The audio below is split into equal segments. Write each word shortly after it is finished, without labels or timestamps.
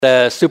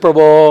the Super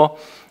Bowl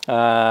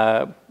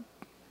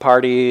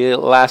party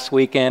last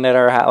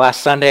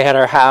Sunday at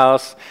our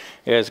house.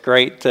 It was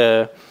great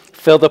to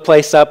fill the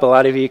place up. A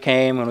lot of you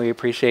came, and we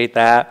appreciate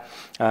that.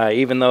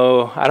 Even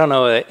though I don't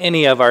know that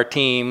any of our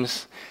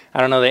teams,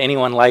 I don't know that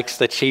anyone likes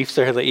the Chiefs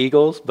or the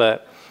Eagles,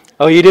 but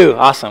oh, you do?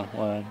 Awesome.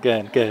 Well,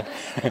 good.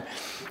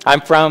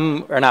 I'm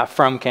not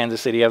from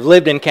Kansas City. I've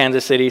lived in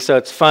Kansas City, so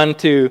it's fun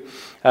to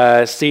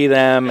see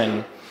them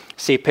and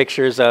see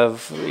pictures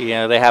of,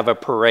 they have a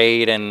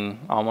parade and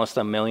almost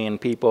 1 million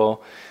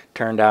people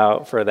turned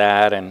out for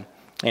that. And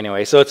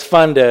anyway, so it's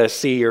fun to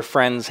see your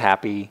friends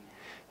happy.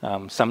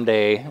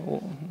 Someday,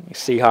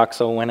 Seahawks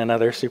will win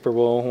another Super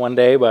Bowl one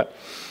day. But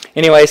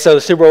anyway, so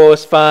the Super Bowl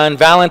was fun.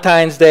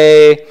 Valentine's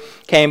Day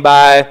came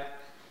by.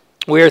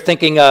 We were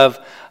thinking of,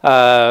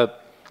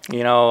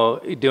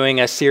 doing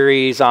a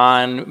series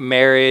on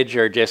marriage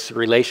or just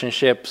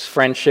relationships,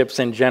 friendships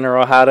in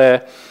general, how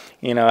to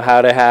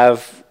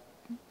have,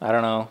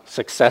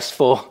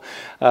 successful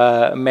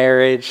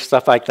marriage,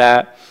 stuff like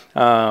that.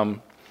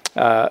 I'm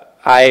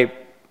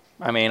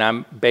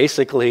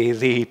basically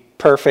the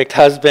perfect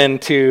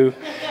husband to,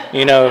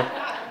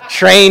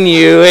 train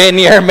you in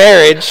your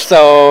marriage.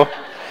 So,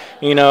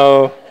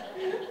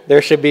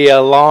 there should be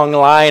a long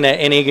line at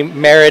any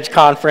marriage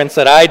conference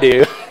that I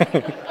do.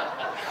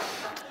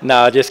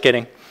 No, just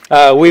kidding.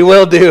 We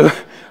will do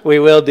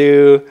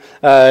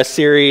a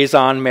series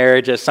on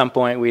marriage at some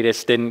point. We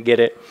just didn't get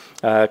it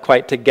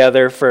quite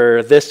together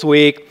for this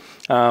week.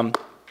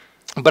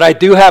 But I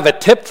do have a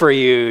tip for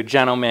you,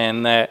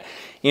 gentlemen, that,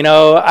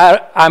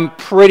 I'm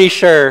pretty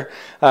sure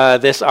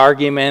this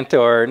argument,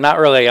 or not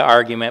really an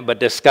argument, but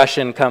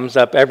discussion comes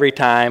up every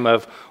time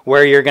of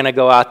where you're going to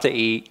go out to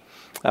eat.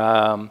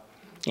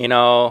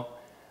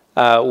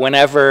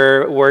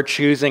 Whenever we're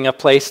choosing a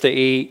place to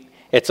eat,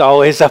 it's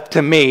always up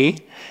to me,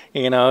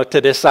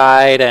 to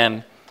decide.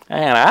 And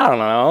I don't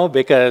know,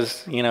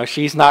 because,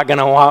 she's not going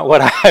to want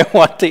what I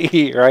want to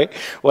eat, right?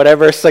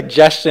 Whatever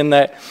suggestion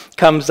that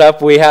comes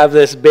up, we have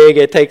this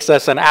it takes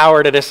us an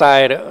hour to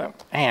decide,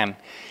 man.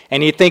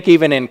 And you think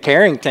even in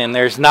Carrington,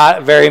 there's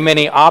not very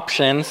many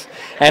options,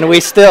 and we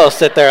still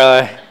sit there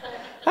like,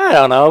 I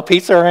don't know,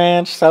 Pizza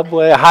Ranch,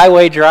 Subway,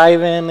 Highway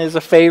Drive-In is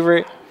a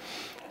favorite,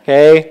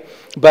 okay?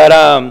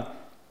 But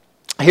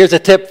here's a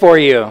tip for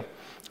you,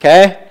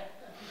 okay?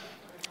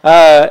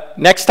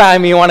 Next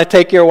time you want to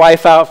take your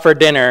wife out for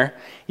dinner,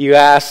 you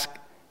ask,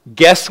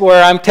 guess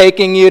where I'm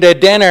taking you to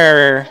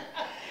dinner?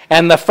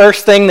 And the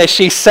first thing that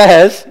she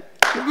says,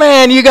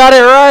 man, you got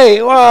it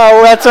right.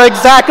 Wow, that's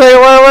exactly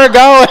where we're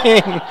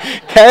going.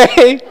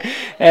 Okay?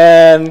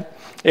 And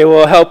it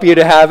will help you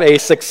to have a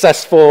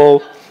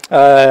successful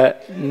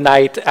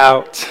night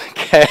out.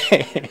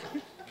 Okay?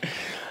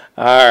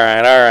 All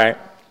right.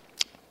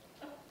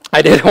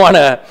 I did want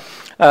to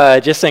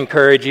just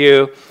encourage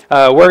you.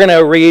 We're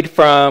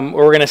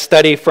going to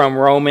study from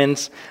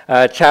Romans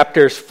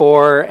chapters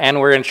 4, and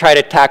we're going to try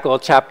to tackle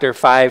chapter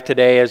 5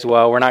 today as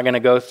well. We're not going to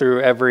go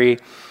through every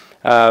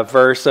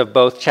verse of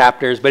both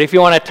chapters, but if you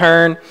want to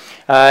turn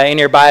in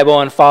your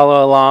Bible and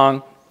follow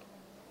along,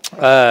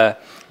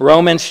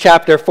 Romans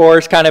chapter 4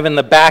 is kind of in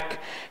the back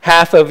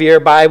half of your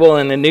Bible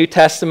in the New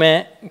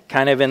Testament,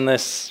 kind of in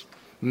this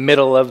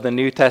middle of the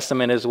New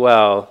Testament as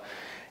well.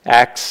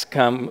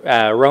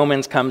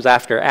 Romans comes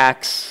after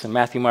Acts,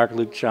 Matthew, Mark,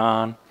 Luke,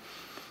 John.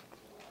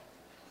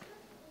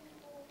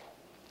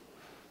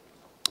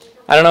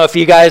 I don't know if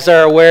you guys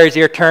are aware as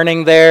you're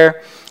turning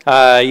there,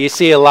 you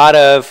see a lot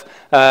of,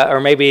 or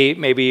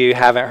maybe you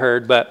haven't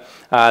heard, but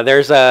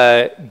there's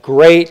a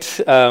great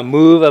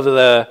move of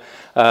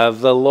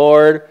the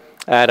Lord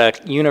at a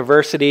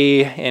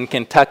university in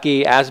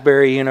Kentucky,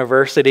 Asbury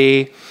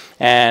University,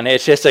 and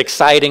it's just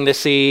exciting to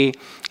see,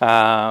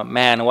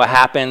 what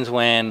happens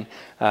when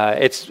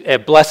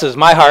it blesses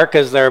my heart,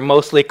 because they're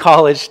mostly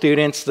college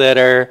students that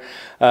are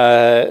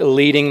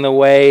leading the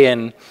way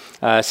and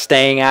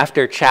staying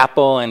after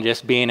chapel and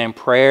just being in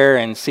prayer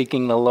and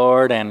seeking the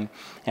Lord and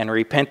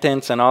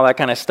repentance and all that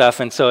kind of stuff.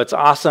 And so it's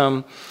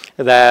awesome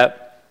that,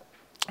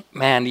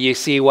 you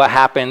see what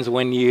happens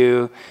when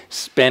you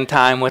spend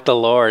time with the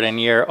Lord and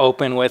you're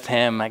open with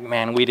Him. Like,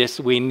 man,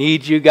 we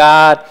need you,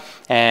 God.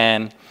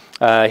 And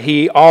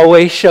He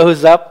always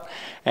shows up.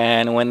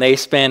 And when they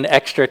spend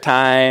extra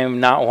time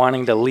not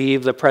wanting to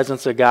leave the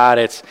presence of God,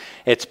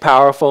 it's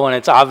powerful, and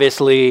it's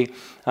obviously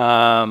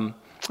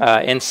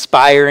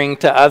inspiring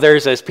to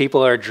others as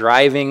people are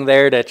driving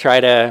there to try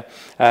to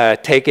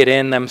take it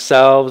in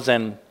themselves.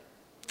 And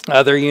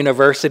other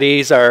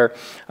universities are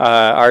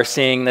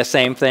seeing the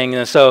same thing.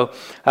 And so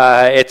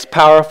it's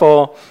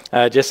powerful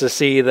just to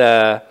see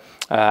the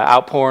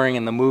outpouring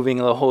and the moving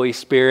of the Holy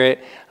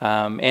Spirit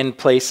in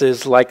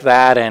places like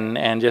that,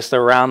 and just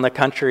around the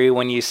country.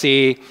 When you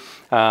see,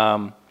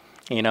 when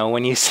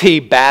you see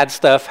bad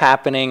stuff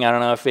happening, I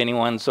don't know if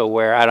anyone's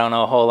aware. I don't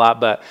know a whole lot,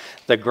 but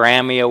the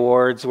Grammy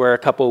Awards were a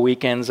couple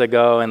weekends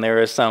ago, and there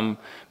was some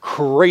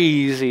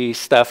crazy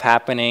stuff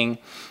happening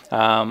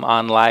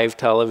on live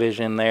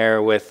television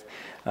there with.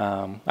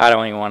 I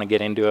don't even want to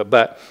get into it,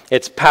 but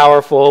it's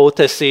powerful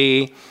to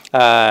see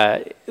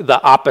the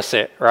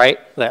opposite, right?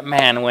 That,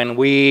 man, when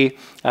we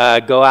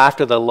go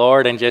after the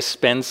Lord and just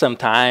spend some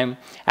time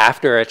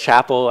after a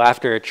chapel,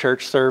 after a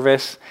church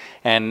service,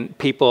 and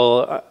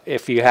people,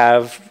 if you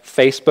have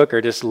Facebook,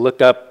 or just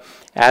look up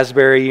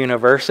Asbury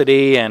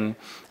University, and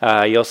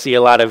you'll see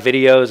a lot of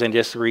videos and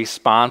just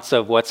response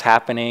of what's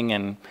happening,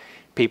 and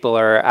people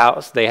are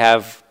out, they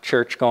have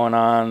church going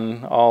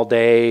on all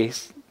day,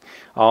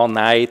 all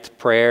night,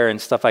 prayer and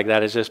stuff like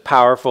that. It's just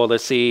powerful to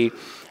see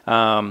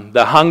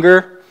the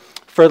hunger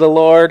for the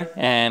Lord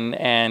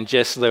and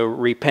just the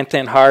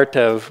repentant heart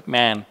of,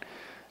 man,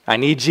 I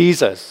need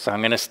Jesus, so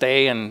I'm going to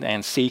stay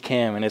and seek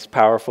him, and it's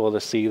powerful to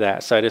see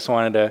that. So I just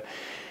wanted to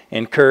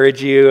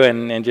encourage you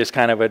and just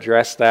kind of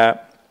address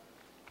that.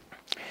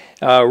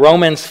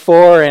 Romans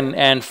 4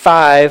 and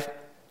 5,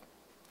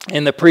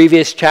 in the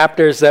previous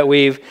chapters that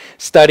we've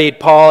studied,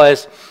 Paul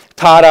has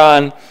taught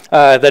on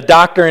the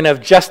doctrine of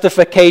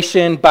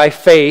justification by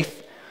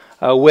faith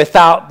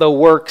without the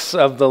works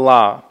of the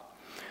law.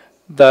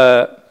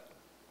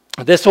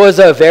 This was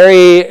a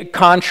very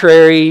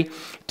contrary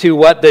to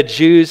what the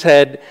Jews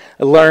had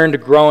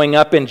learned growing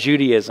up in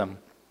Judaism.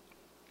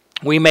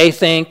 We may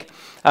think,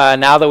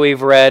 now that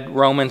we've read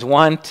Romans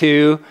 1,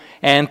 2,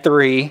 and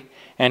 3,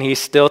 and he's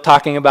still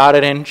talking about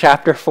it in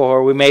chapter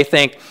 4, we may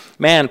think,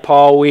 man,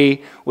 Paul,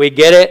 we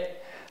get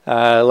it.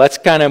 Let's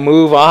kind of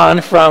move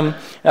on from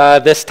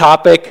this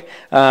topic.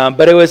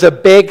 But it was a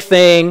big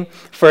thing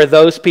for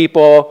those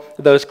people,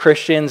 those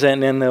Christians,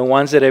 and then the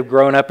ones that have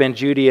grown up in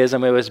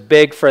Judaism. It was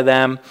big for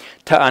them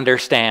to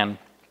understand.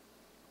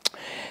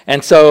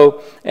 And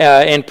so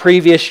in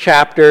previous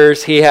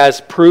chapters, he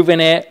has proven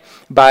it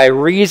by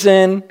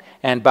reason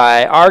and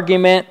by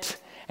argument.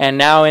 And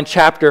now in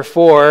chapter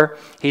 4,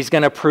 he's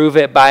going to prove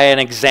it by an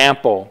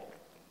example.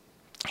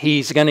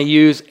 He's going to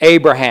use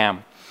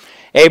Abraham.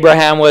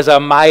 Abraham was a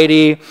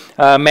mighty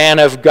man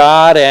of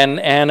God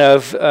and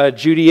of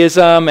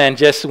Judaism, and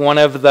just one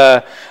of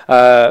the,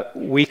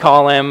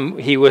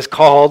 he was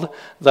called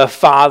the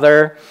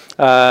father,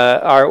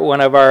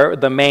 one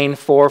of the main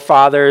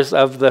forefathers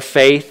of the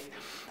faith.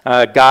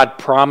 God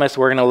promised,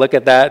 we're going to look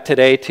at that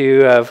today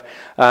too, of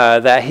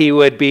that he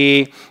would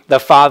be the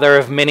father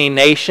of many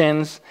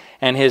nations,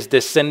 and his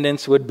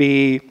descendants would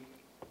be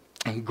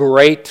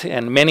great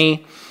and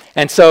many.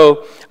 And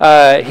so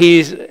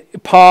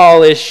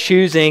Paul is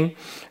choosing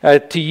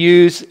to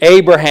use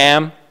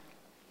Abraham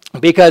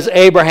because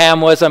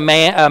Abraham was a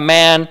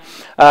man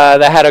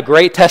that had a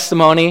great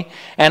testimony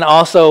and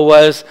also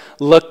was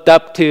looked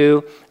up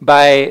to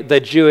by the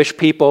Jewish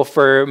people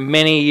for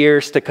many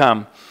years to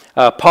come.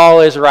 Paul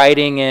is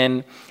writing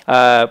in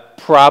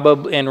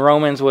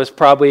Romans, was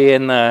probably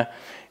in the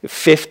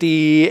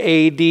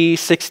 50 AD,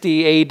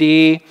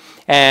 60 AD,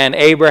 and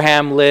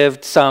Abraham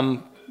lived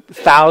some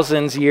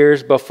thousands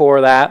years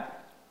before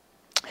that.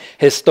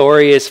 His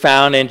story is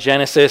found in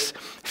Genesis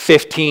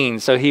 15,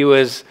 so he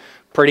was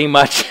pretty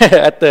much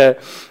at the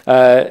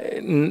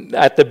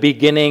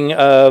beginning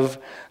of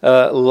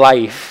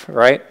life,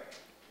 right?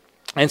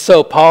 And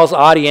so Paul's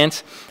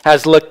audience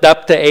has looked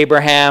up to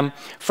Abraham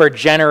for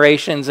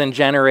generations and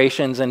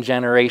generations and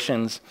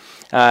generations.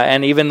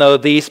 And even though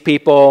these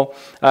people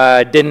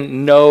didn't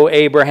know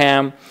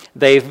Abraham,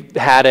 they've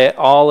had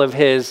all of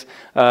his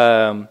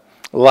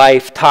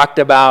life talked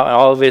about,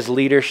 all of his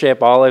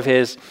leadership, all of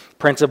his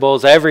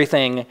principles,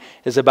 everything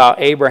is about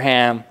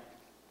Abraham.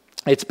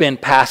 It's been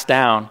passed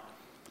down.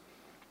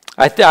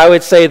 I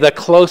would say the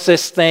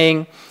closest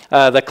thing,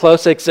 the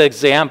closest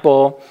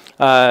example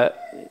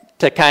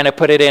to kind of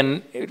put it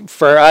in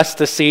for us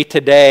to see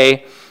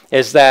today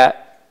is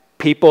that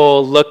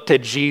people look to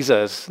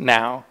Jesus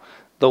now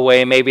the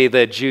way maybe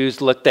the Jews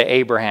looked to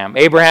Abraham.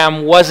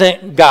 Abraham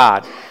wasn't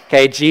God.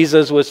 Okay,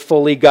 Jesus was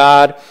fully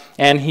God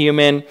and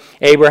human.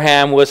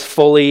 Abraham was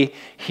fully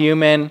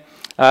human.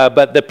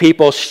 But the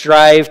people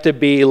strive to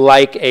be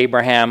like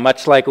Abraham,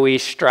 much like we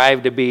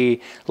strive to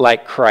be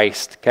like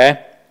Christ.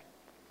 Okay?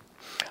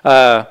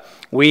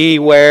 We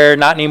wear,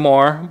 not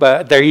anymore,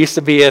 but there used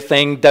to be a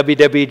thing,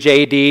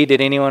 WWJD.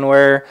 Did anyone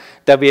wear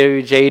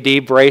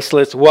WWJD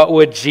bracelets? What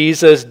would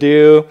Jesus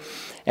do?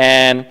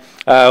 And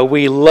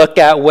we look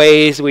at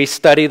ways, we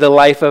study the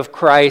life of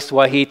Christ,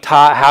 what he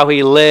taught, how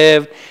he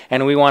lived,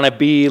 and we want to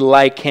be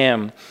like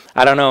him.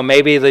 I don't know,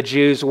 maybe the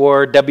Jews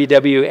wore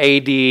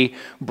WWAD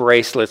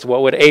bracelets.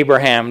 What would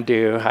Abraham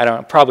do?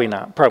 Probably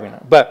not.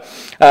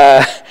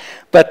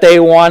 But they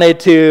wanted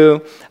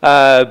to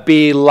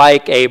be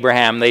like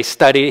Abraham. They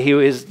studied,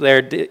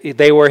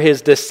 they were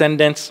his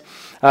descendants,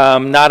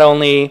 not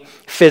only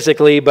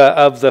physically, but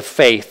of the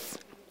faith.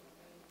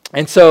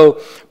 And so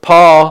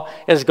Paul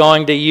is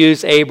going to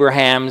use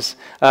Abraham's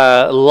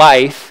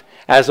life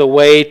as a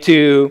way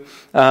to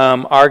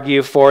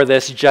argue for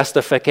this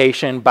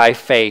justification by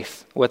faith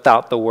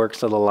without the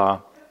works of the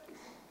law.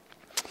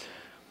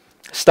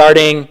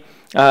 Starting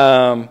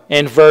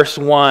in verse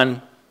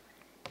 1.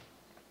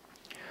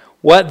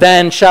 What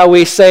then shall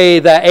we say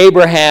that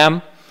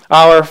Abraham,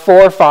 our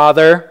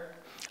forefather,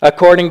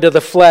 according to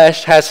the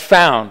flesh, has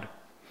found?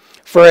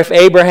 For if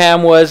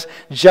Abraham was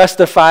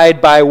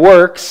justified by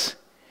works,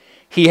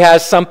 he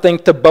has something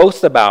to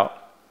boast about,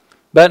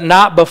 but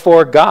not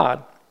before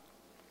God.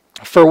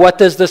 For what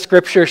does the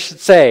scripture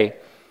say?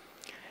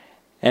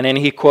 And then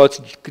he quotes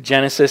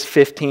Genesis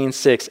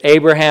 15:6.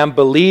 Abraham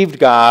believed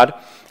God,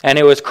 and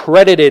it was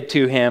credited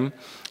to him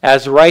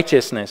as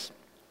righteousness.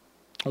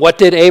 What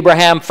did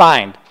Abraham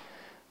find?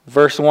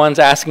 Verse 1's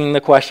asking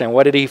the question,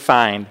 what did he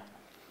find?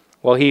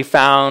 Well, he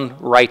found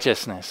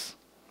righteousness.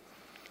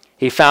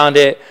 He found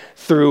it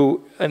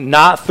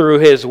not through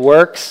his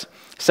works,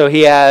 so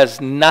he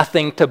has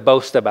nothing to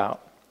boast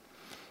about,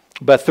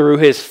 but through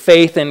his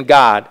faith in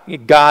God,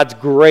 God's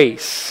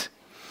grace.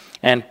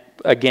 And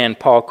again,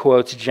 Paul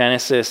quotes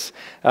Genesis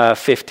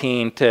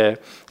 15 to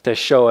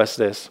show us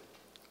this.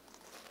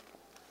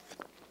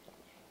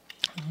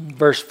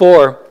 Verse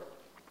 4,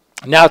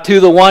 now to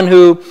the one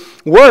who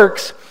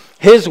works,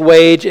 his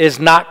wage is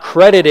not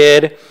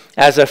credited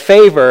as a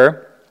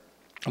favor,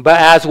 but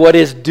as what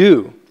is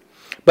due.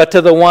 But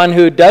to the one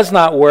who does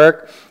not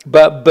work,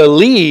 but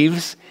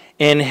believes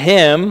in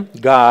him,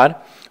 God,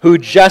 who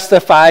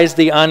justifies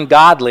the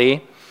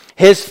ungodly,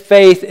 his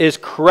faith is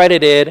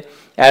credited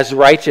as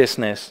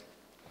righteousness.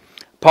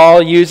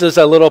 Paul uses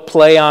a little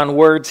play on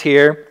words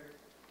here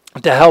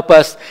to help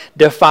us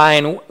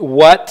define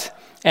what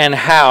and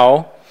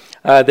how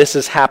this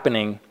is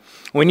happening.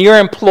 When you're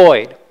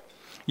employed,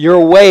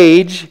 your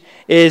wage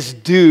is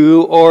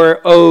due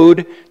or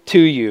owed to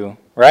you,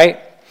 right?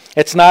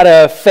 It's not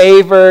a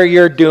favor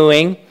you're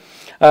doing.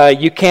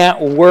 You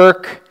can't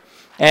work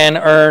and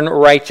earn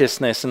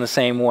righteousness in the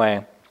same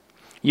way.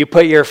 You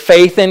put your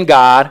faith in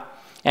God,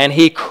 and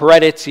he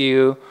credits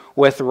you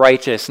with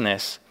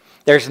righteousness.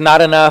 There's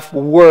not enough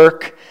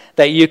work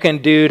that you can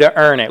do to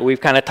earn it.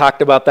 We've kind of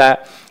talked about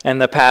that in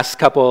the past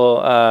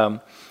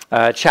couple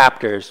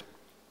chapters.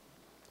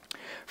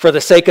 For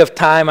the sake of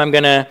time, I'm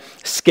going to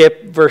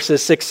skip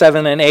verses 6,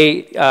 7, and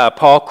 8.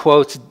 Paul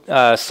quotes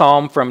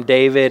Psalm from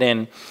David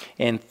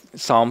in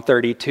Psalm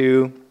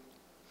 32.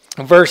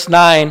 Verse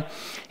 9,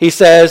 he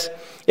says,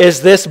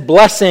 is this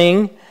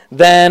blessing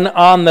then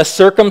on the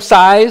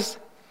circumcised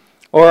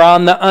or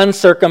on the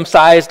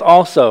uncircumcised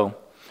also?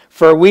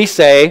 For we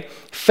say,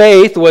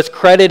 faith was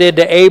credited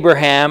to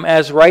Abraham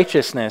as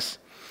righteousness.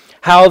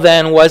 How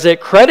then was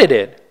it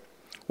credited?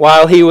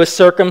 While he was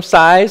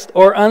circumcised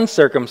or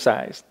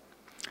uncircumcised?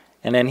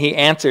 And then he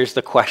answers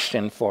the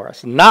question for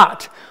us.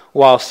 Not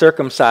while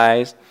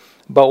circumcised,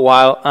 but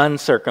while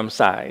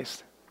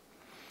uncircumcised.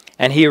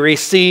 And he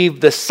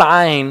received the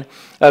sign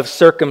of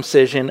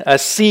circumcision, a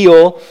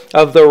seal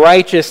of the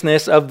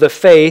righteousness of the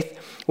faith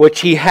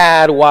which he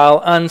had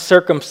while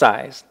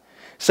uncircumcised,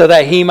 so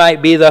that he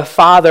might be the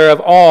father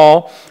of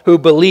all who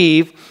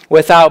believe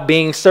without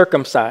being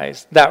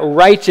circumcised, that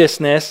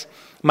righteousness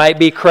might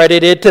be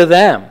credited to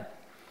them.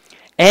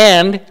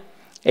 And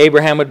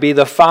Abraham would be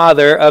the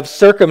father of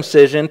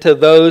circumcision to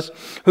those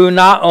who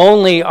not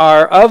only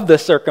are of the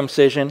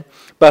circumcision,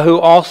 but who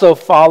also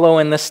follow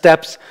in the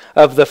steps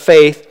of the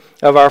faith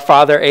of our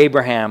father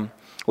Abraham,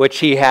 which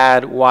he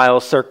had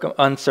while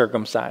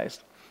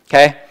uncircumcised.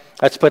 Okay?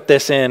 Let's put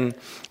this in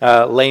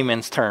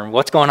layman's term.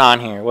 What's going on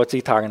here? What's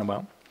he talking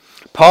about?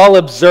 Paul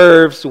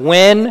observes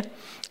when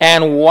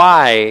and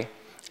why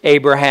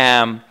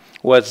Abraham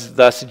was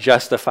thus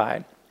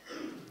justified.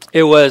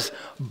 It was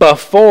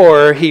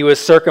before he was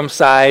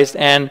circumcised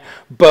and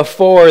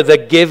before the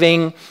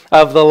giving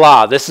of the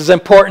law. This is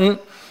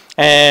important,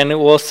 and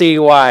we'll see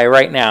why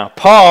right now.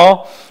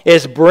 Paul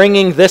is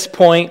bringing this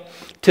point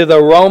to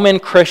the Roman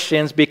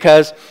Christians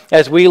because,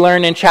 as we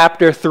learn in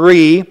chapter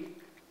 3,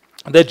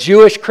 the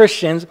Jewish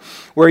Christians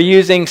were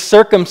using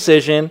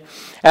circumcision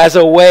as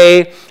a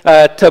way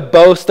to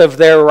boast of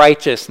their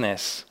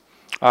righteousness.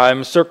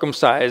 I'm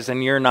circumcised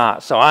and you're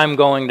not, so I'm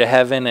going to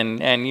heaven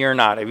and you're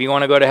not. If you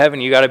want to go to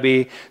heaven, you got to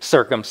be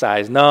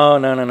circumcised.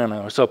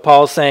 No. So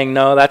Paul's saying,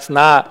 no, that's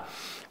not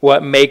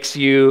what makes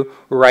you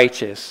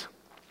righteous.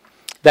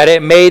 That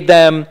it made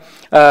them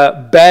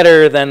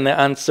better than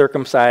the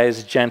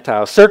uncircumcised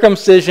Gentiles.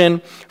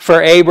 Circumcision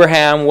for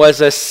Abraham was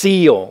a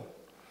seal.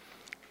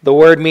 The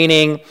word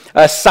meaning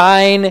a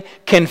sign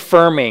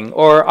confirming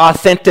or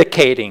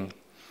authenticating.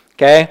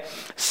 Okay?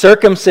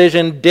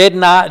 Circumcision did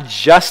not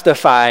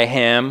justify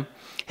him,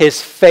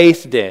 his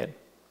faith did.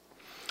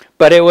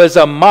 But it was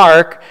a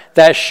mark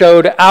that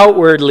showed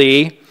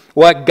outwardly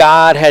what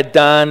God had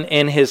done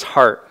in his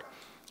heart.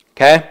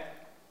 Okay?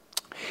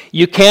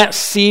 You can't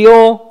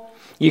seal,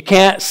 you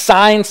can't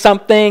sign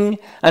something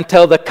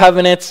until the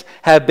covenants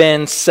have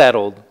been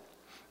settled.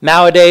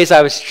 Nowadays,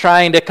 I was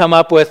trying to come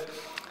up with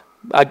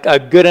a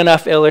good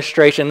enough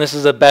illustration. This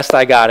is the best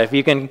I got. If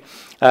you can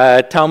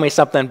tell me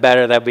something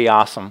better, that'd be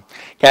awesome.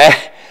 Okay?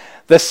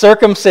 The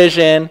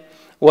circumcision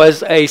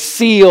was a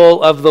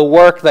seal of the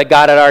work that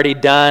God had already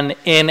done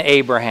in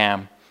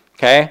Abraham.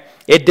 Okay?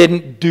 It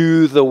didn't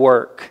do the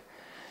work.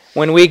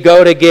 When we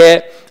go to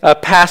get a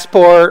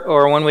passport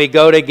or when we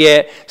go to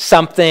get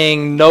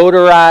something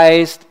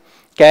notarized,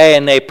 okay,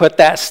 and they put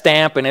that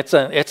stamp and it's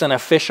an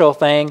official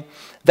thing,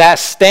 that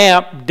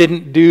stamp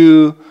didn't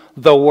do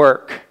the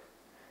work.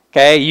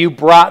 Okay, you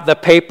brought the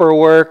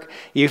paperwork,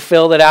 you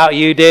filled it out,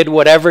 you did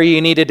whatever you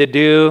needed to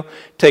do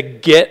to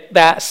get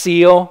that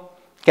seal.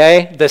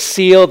 Okay, the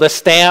seal, the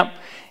stamp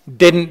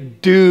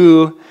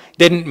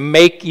didn't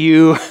make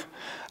you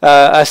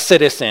a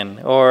citizen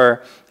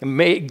or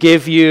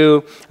give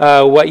you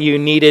what you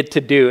needed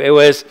to do. It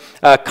was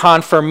a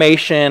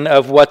confirmation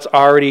of what's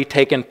already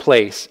taken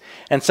place.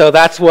 And so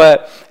that's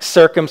what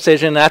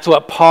circumcision, that's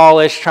what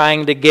Paul is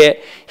trying to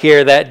get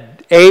here,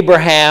 that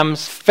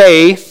Abraham's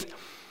faith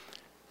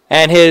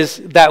and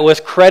that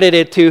was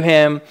credited to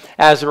him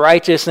as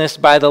righteousness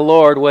by the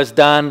Lord was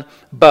done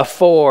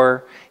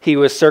before he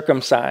was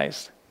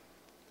circumcised.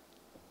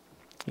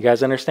 You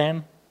guys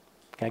understand?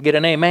 Can I get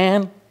an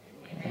amen?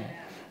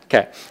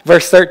 Okay,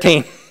 verse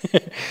 13.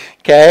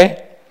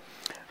 Okay,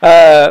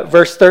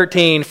 verse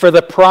 13. For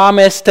the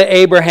promise to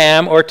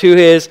Abraham or to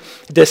his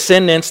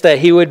descendants that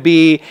he would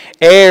be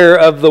heir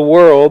of the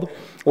world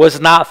was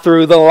not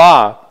through the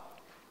law,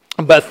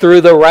 but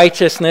through the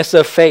righteousness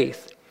of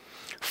faith.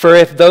 For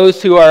if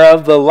those who are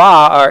of the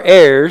law are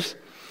heirs,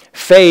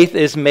 faith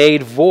is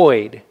made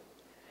void,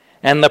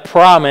 and the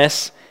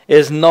promise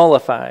is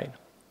nullified.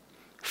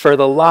 For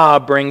the law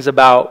brings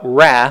about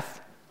wrath,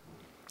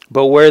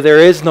 but where there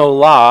is no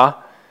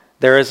law,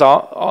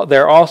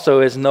 there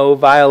also is no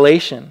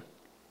violation.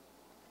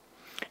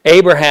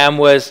 Abraham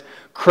was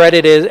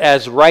credited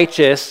as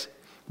righteous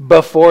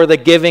before the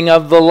giving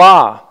of the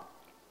law.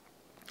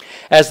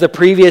 As the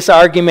previous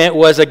argument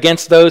was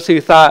against those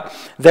who thought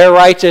their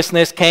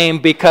righteousness came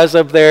because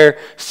of their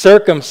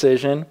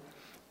circumcision,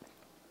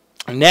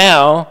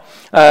 now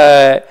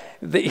Paul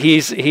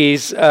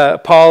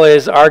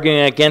is arguing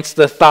against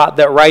the thought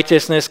that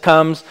righteousness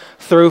comes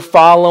through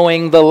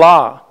following the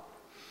law.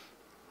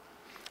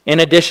 In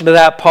addition to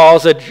that,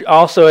 Paul's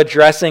also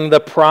addressing the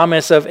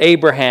promise of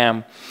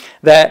Abraham,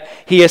 that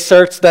he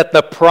asserts that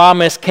the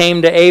promise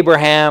came to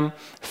Abraham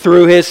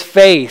through his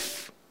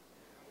faith,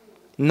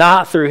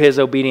 not through his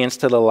obedience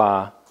to the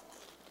law.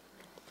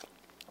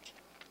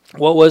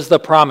 What was the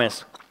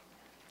promise?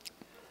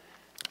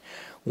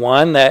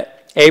 One,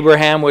 that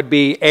Abraham would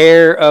be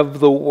heir of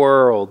the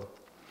world.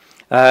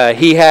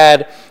 He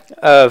had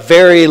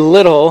very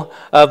little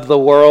of the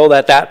world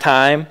at that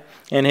time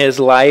in his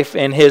life,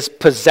 in his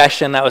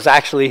possession that was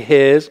actually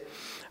his.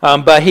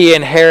 But he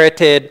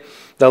inherited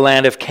the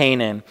land of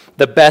Canaan,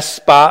 the best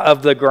spot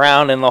of the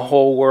ground in the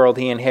whole world.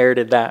 He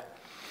inherited that.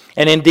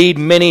 And indeed,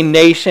 many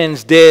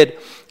nations did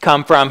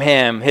come from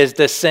him, his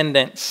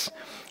descendants,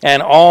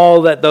 and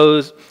all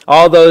those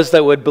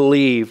that would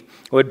believe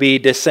would be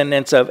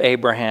descendants of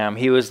Abraham.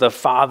 He was the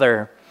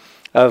father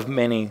of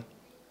many.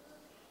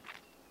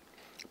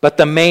 But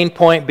the main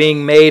point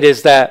being made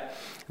is that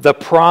the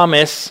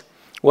promise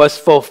was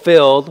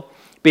fulfilled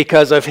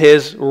because of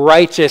his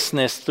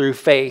righteousness through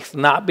faith,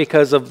 not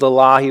because of the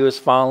law he was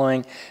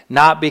following,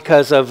 not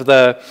because of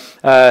the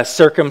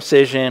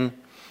circumcision.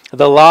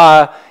 The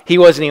law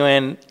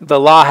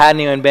hadn't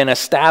even been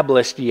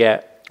established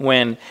yet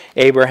when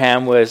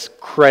Abraham was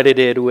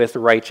credited with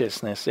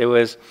righteousness. It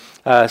was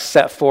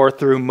set forth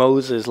through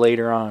Moses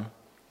later on.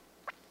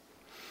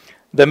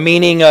 The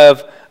meaning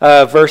of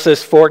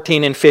verses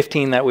 14 and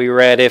 15 that we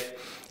read,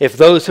 if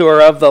those who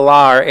are of the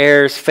law are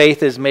heirs,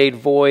 faith is made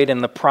void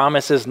and the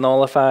promise is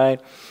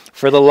nullified.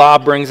 For the law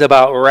brings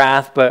about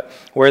wrath, but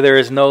where there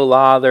is no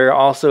law, there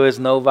also is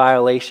no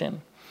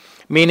violation.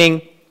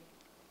 Meaning,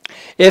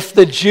 if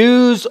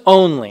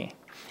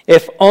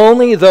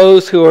only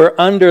those who are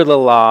under the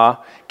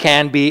law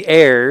can be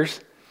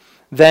heirs,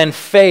 then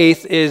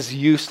faith is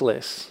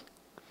useless.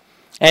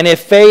 And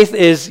if faith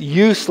is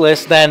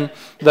useless, then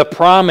the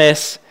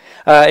promise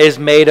is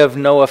made of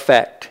no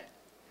effect.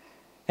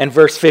 And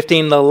verse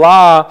 15, the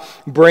law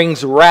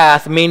brings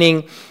wrath,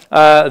 meaning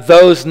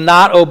those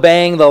not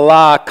obeying the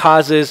law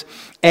causes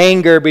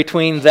anger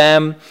between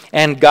them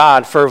and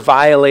God for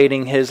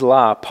violating his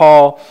law.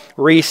 Paul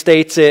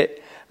restates it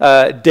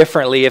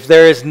differently. If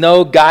there is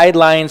no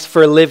guidelines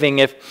for living,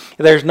 if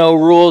there's no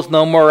rules,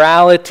 no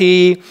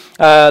morality,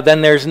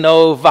 then there's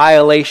no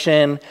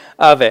violation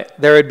of it.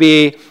 There would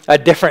be a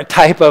different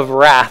type of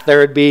wrath. There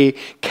would be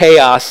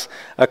chaos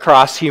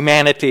across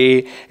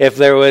humanity if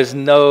there was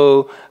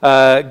no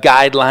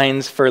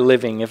guidelines for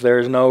living. If there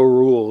was no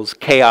rules,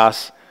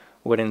 chaos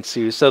would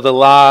ensue. So the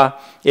law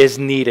is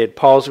needed.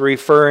 Paul's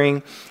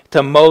referring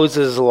to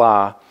Moses'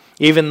 law,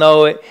 even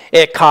though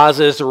it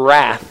causes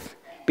wrath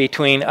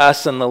between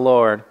us and the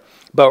Lord.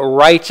 But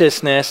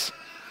righteousness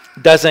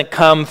doesn't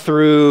come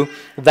through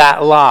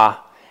that law.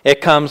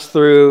 It comes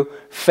through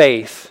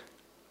faith.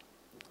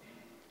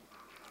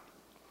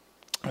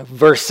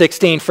 Verse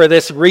 16, for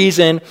this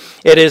reason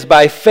it is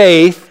by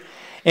faith,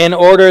 in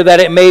order that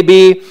it may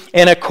be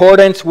in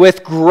accordance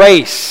with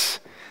grace.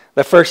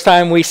 The first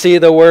time we see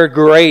the word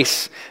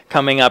grace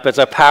coming up, it's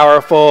a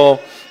powerful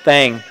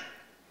thing.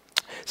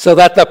 So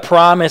that the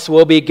promise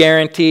will be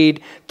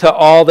guaranteed to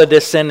all the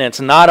descendants,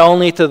 not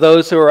only to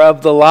those who are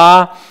of the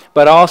law,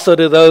 but also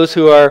to those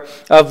who are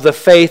of the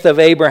faith of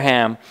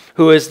Abraham,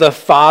 who is the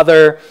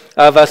father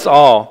of us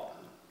all.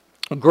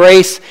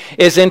 Grace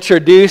is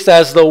introduced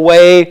as the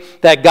way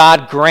that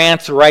God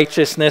grants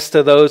righteousness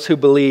to those who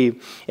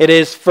believe. It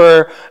is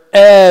for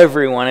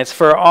everyone. It's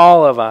for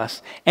all of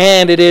us.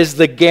 And it is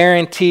the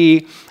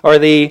guarantee or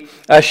the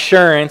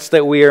assurance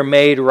that we are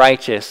made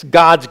righteous.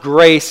 God's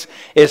grace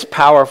is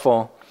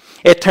powerful.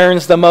 It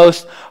turns the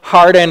most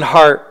hardened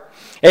heart.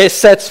 It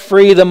sets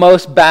free the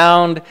most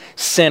bound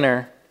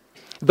sinner.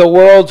 The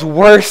world's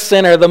worst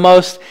sinner, the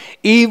most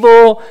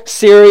evil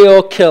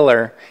serial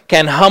killer,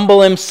 can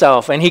humble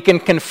himself and he can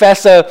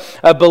confess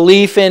a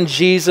belief in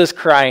Jesus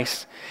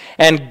Christ.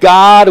 And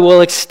God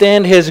will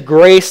extend his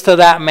grace to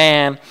that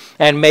man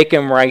and make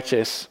him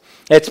righteous.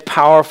 It's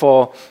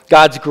powerful.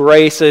 God's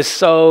grace is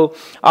so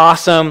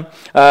awesome.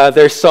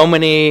 There's so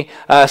many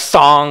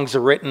songs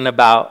written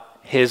about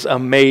his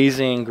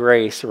amazing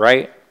grace,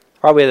 right?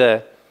 Probably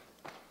the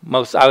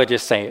most, I would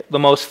just say, the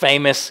most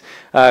famous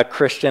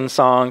Christian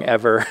song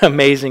ever,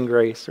 Amazing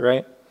Grace,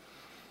 right?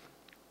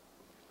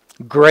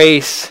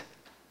 Grace.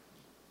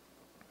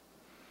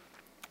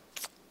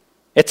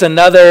 It's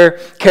another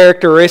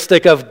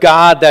characteristic of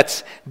God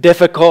that's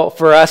difficult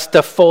for us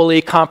to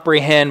fully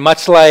comprehend,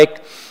 much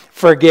like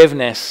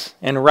forgiveness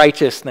and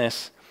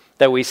righteousness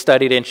that we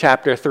studied in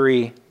chapter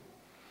 3.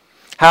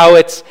 How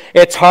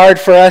it's hard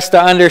for us to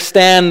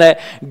understand that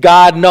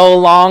God no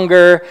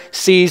longer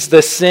sees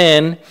the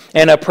sin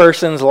in a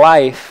person's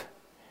life,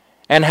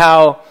 and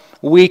how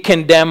we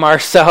condemn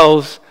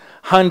ourselves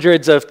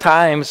hundreds of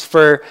times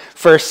for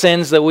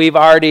sins that we've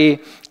already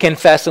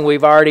confessed and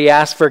we've already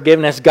asked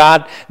forgiveness.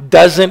 God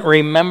doesn't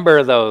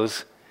remember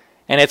those.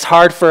 And it's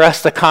hard for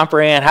us to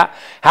comprehend.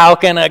 How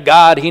can a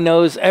God, he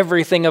knows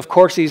everything, of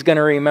course he's going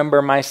to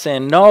remember my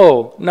sin.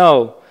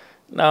 No.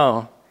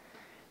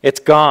 It's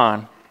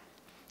gone.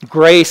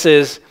 Grace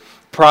is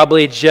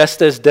probably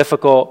just as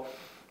difficult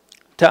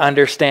to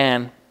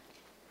understand.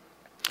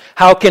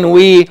 How can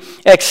we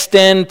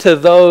extend to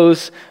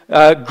those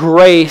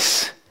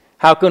grace?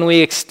 How can we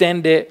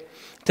extend it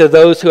to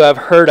those who have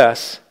hurt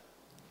us?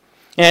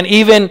 And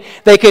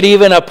they could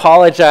even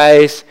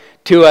apologize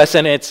to us,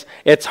 and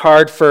it's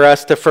hard for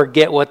us to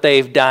forget what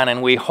they've done,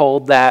 and we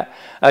hold that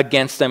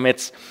against them.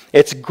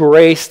 It's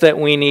grace that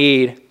we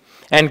need.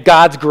 And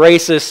God's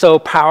grace is so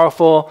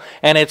powerful,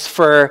 and it's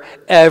for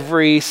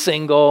every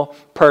single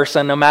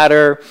person, no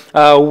matter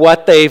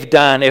what they've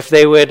done. If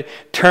they would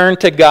turn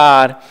to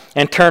God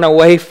and turn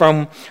away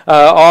from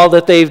all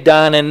that they've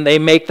done, and they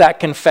make that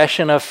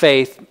confession of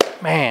faith,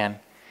 man,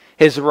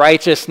 his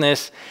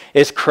righteousness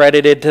is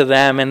credited to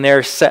them, and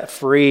they're set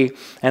free,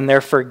 and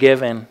they're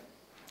forgiven.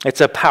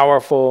 It's a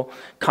powerful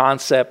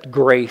concept,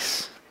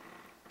 grace.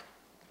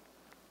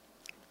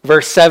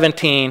 Verse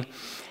 17,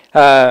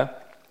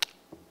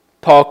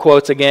 Paul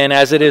quotes again,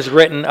 "As it is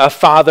written, a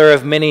father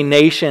of many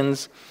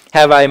nations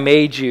have I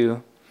made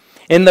you,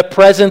 in the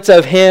presence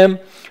of him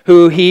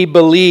who he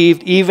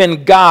believed,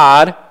 even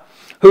God,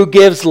 who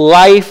gives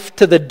life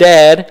to the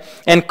dead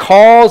and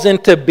calls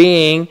into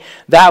being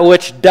that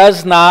which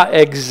does not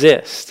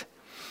exist.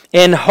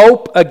 In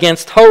hope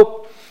against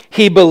hope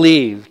he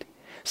believed,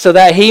 so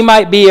that he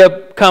might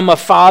become a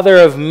father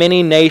of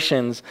many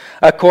nations,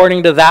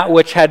 according to that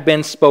which had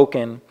been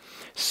spoken.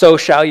 So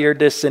shall your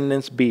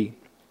descendants be."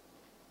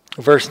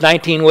 Verse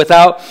 19,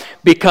 "Without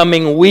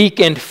becoming weak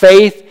in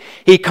faith,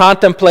 he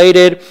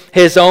contemplated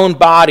his own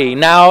body,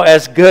 now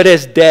as good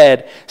as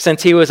dead,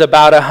 since he was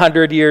about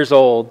 100 years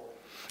old,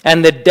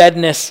 and the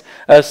deadness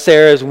of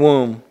Sarah's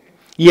womb.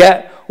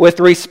 Yet, with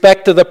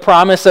respect to the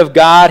promise of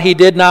God, he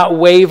did not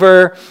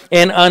waver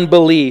in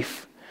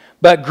unbelief,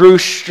 but grew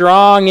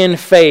strong in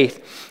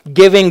faith,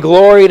 giving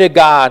glory to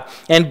God,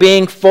 and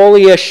being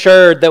fully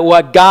assured that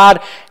what God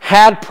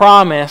had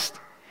promised,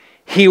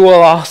 he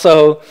will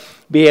also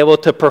be able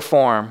to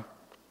perform."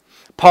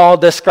 Paul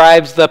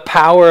describes the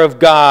power of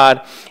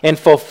God in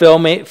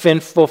fulfilling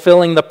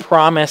the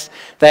promise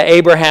that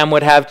Abraham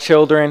would have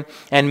children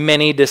and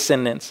many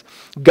descendants.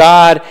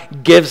 God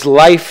gives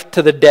life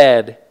to the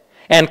dead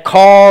and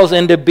calls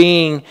into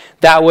being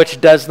that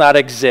which does not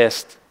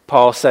exist.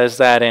 Paul says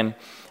that in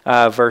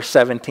verse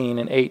 17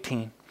 and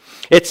 18.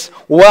 It's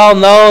well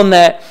known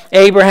that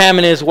Abraham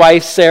and his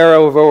wife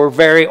Sarah were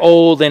very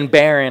old and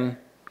barren,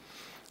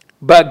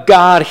 but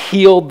God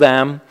healed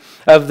them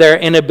of their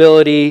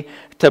inability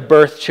to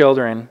birth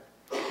children.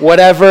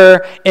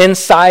 Whatever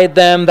inside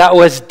them that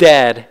was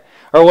dead,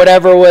 or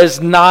whatever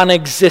was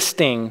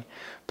non-existing,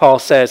 Paul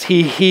says,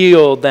 he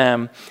healed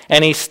them,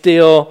 and he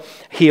still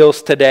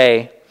heals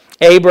today.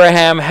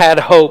 Abraham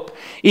had hope.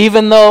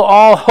 Even though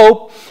all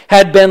hope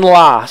had been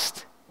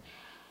lost,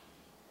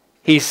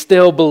 he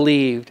still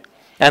believed,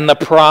 and the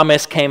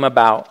promise came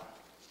about.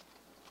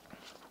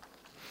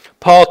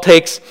 Paul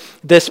takes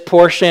this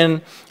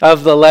portion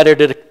of the letter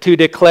to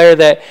declare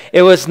that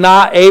it was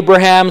not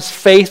Abraham's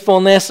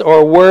faithfulness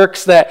or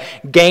works that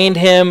gained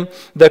him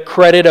the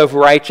credit of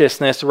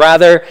righteousness.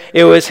 Rather,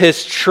 it was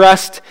his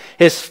trust,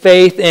 his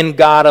faith in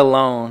God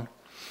alone.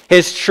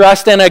 His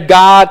trust in a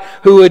God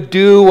who would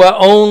do what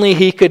only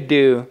he could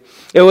do.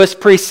 It was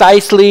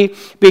precisely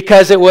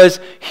because it was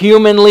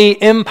humanly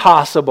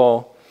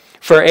impossible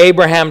for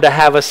Abraham to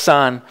have a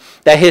son,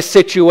 that his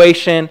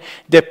situation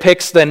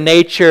depicts the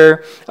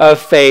nature of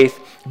faith.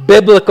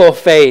 Biblical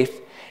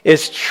faith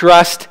is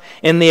trust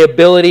in the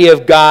ability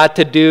of God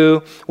to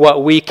do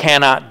what we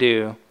cannot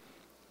do,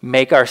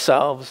 make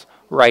ourselves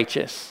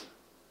righteous.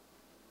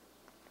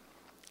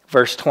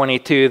 Verse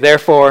 22,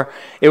 therefore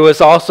it was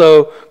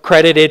also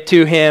credited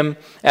to him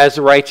as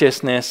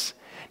righteousness.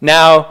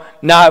 Now,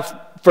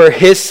 not for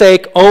his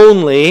sake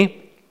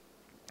only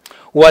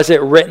was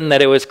it written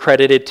that it was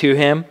credited to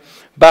him,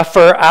 but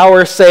for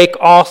our sake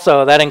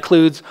also. That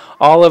includes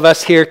all of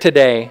us here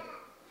today,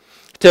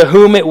 to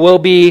whom it will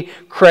be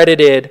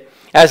credited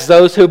as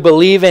those who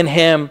believe in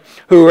him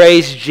who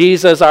raised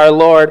Jesus our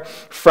Lord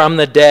from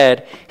the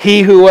dead.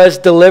 He who was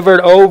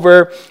delivered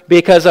over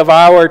because of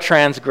our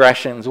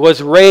transgressions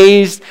was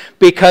raised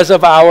because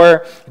of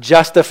our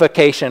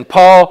justification.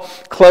 Paul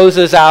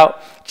closes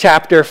out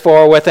chapter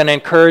 4 with an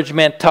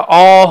encouragement to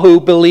all who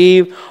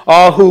believe,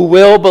 all who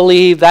will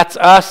believe. That's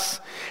us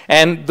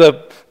and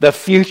the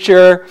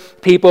future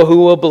people who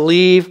will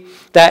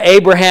believe, that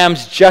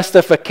Abraham's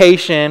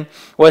justification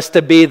was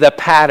to be the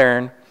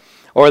pattern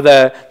or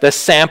the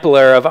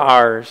sampler of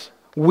ours.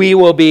 We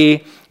will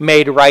be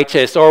made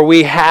righteous, or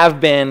we have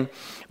been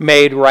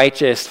made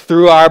righteous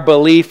through our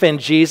belief in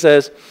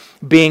Jesus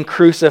being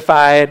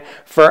crucified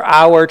for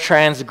our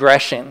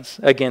transgressions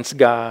against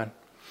God.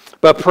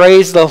 But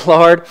praise the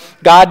Lord,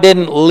 God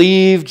didn't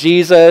leave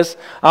Jesus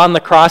on the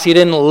cross. He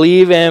didn't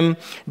leave him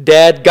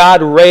dead.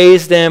 God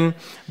raised him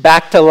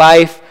back to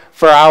life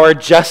for our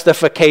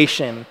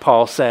justification,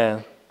 Paul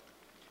said.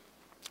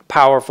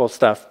 Powerful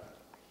stuff.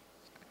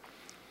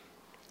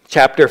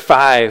 Chapter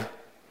 5,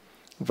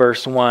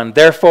 verse 1.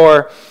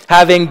 Therefore,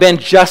 having been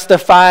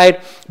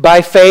justified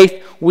by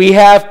faith, we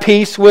have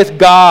peace with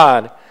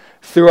God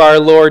through our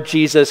Lord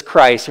Jesus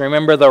Christ.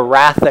 Remember the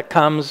wrath that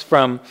comes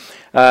from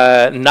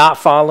not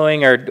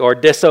following or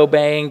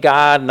disobeying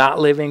God, not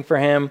living for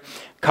him,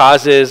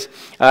 causes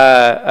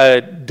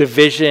a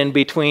division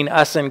between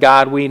us and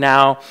God. We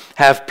now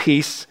have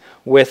peace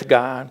with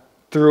God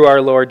through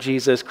our Lord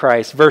Jesus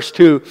Christ. Verse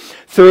 2,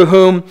 through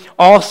whom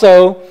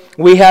also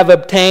we have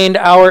obtained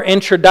our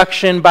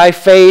introduction by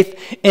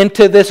faith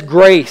into this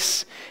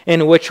grace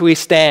in which we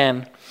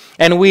stand,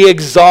 and we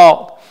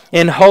exalt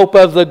in hope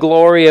of the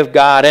glory of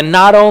God. And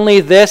not only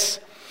this,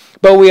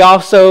 but we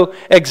also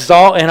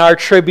exalt in our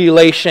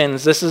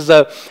tribulations. This is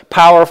a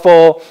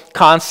powerful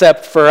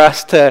concept for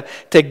us to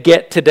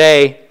get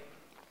today.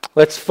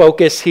 Let's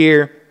focus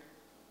here.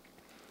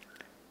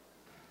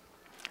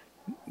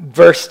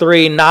 Verse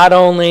 3, not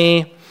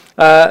only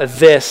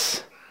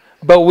this,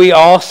 but we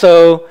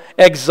also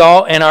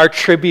exalt in our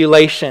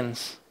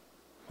tribulations.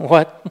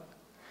 What?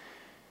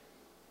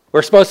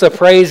 We're supposed to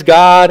praise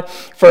God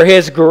for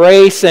his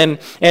grace and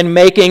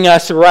making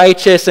us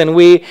righteous, and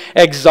we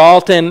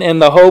exalt in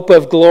the hope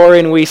of glory,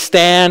 and we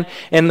stand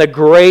in the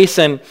grace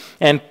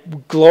and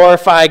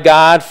glorify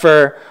God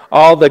for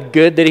all the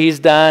good that he's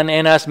done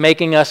in us,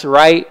 making us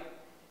right.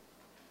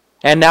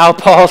 And now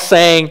Paul's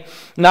saying,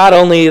 not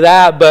only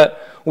that, but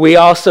we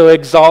also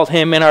exalt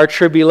him in our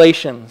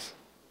tribulations,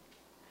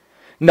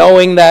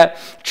 knowing that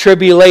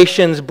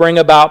tribulations bring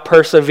about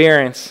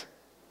perseverance,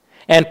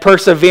 and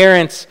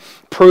perseverance,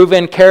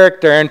 proven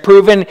character, and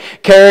proven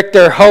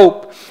character,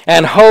 hope.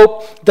 And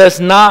hope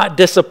does not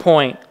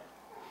disappoint,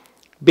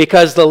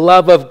 because the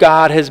love of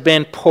God has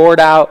been poured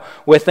out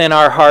within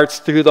our hearts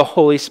through the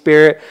Holy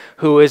Spirit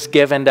who is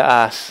given to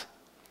us.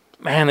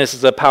 Man, this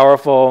is a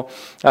powerful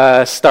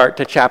start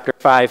to chapter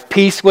 5.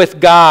 Peace with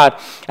God.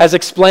 As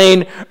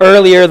explained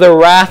earlier, the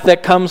wrath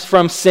that comes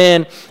from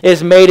sin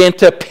is made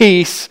into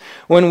peace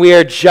when we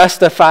are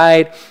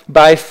justified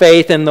by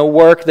faith in the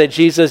work that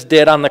Jesus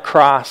did on the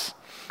cross.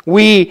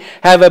 We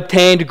have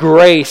obtained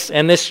grace,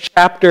 and this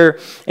chapter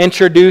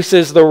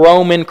introduces the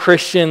Roman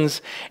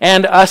Christians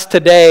and us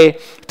today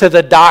to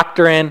the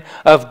doctrine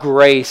of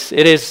grace.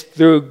 It is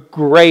through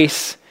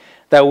grace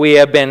that we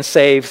have been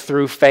saved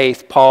through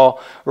faith.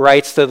 Paul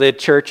writes to the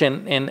church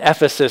in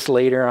Ephesus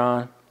later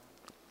on.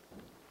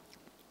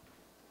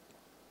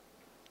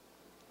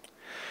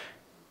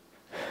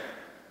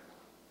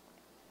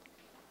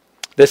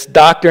 This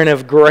doctrine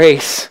of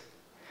grace,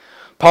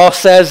 Paul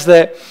says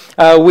that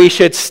we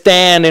should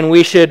stand and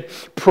we should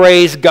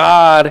praise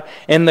God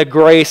in the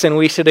grace, and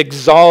we should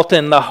exalt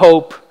in the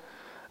hope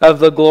of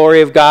the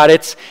glory of God.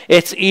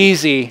 It's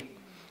easy.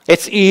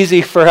 It's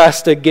easy for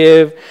us to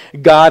give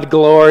God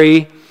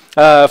glory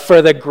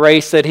for the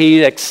grace that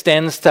he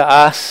extends to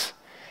us.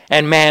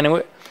 And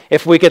man,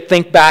 if we could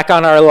think back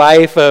on our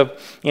life of,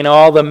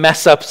 all the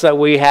mess ups that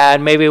we had,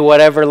 maybe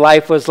whatever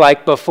life was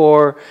like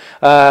before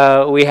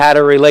we had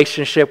a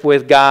relationship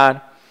with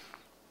God.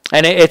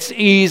 And it's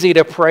easy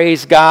to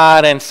praise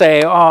God and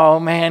say, oh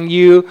man,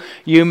 you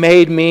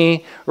made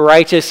me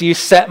righteous. You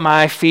set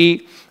my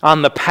feet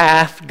on the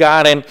path,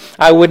 God, and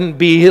I wouldn't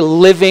be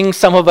living.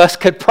 Some of us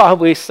could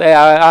probably say,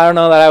 I don't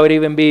know that I would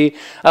even be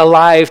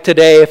alive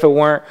today if it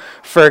weren't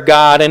for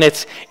God. And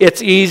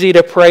it's easy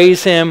to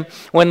praise him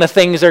when the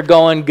things are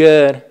going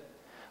good.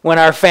 when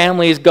our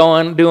family is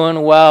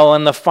doing well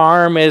and the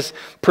farm is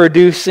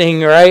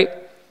producing, right?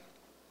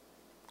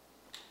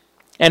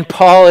 And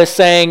Paul is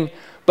saying,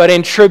 but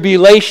in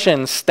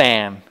tribulation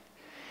stand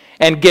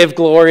and give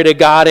glory to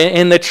God.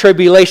 In the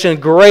tribulation,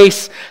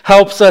 grace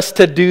helps us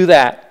to do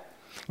that.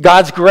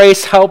 God's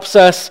grace helps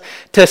us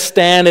to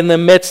stand in the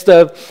midst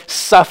of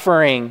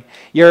suffering.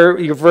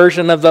 Your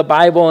version of the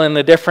Bible and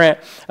the different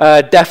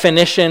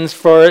definitions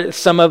for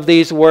some of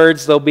these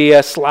words, there'll be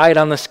a slide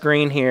on the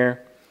screen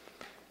here.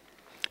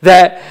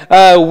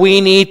 That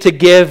we need to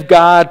give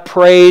God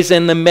praise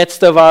in the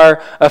midst of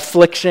our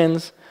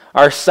afflictions,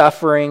 our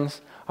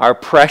sufferings, our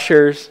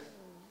pressures,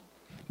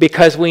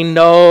 because we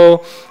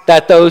know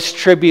that those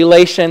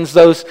tribulations,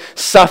 those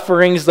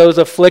sufferings, those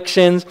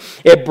afflictions,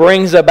 it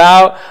brings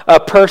about a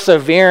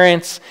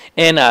perseverance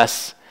in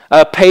us,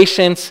 a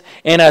patience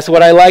in us.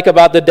 What I like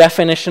about the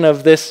definition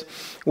of this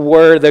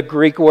word, the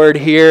Greek word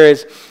here,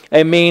 is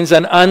it means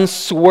an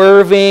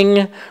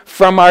unswerving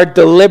from our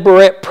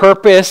deliberate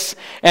purpose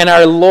and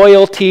our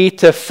loyalty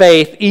to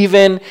faith,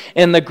 even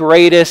in the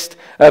greatest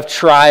of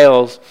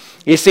trials.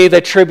 You see, the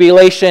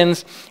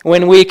tribulations,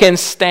 when we can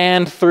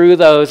stand through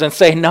those and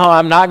say, no,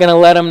 I'm not going to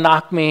let them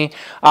knock me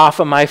off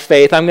of my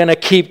faith. I'm going to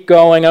keep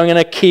going. I'm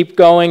going to keep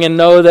going and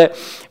know that,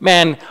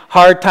 man,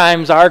 hard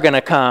times are going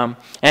to come.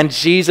 And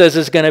Jesus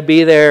is going to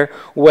be there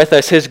with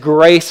us. His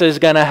grace is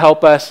going to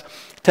help us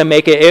to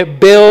make it. It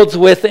builds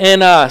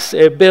within us.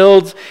 It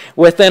builds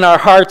within our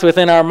hearts,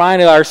 within our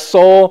mind, our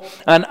soul,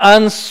 an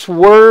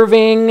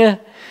unswerving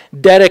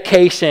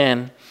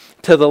dedication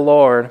to the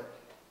Lord.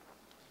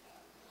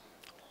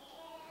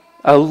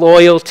 A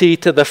loyalty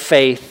to the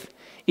faith,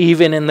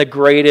 even in the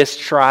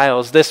greatest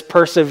trials. This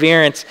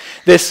perseverance,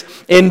 this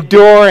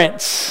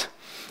endurance,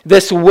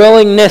 this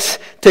willingness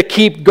to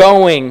keep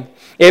going.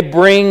 It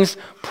brings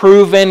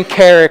proven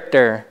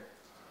character.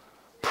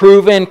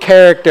 Proven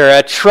character,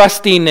 a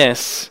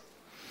trustiness.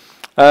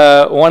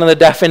 One of the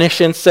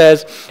definitions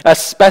says, a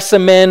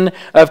specimen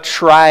of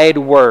tried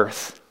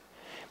worth.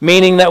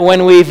 Meaning that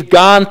when we've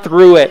gone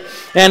through it,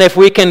 and if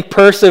we can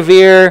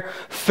persevere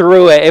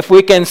through it, if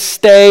we can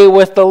stay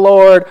with the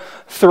Lord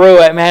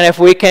through it, man, if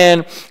we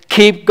can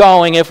keep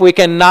going, if we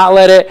can not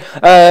let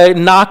it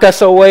knock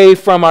us away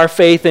from our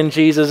faith in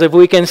Jesus, if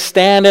we can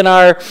stand in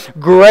our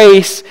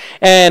grace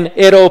and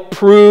it'll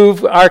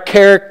prove our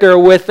character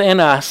within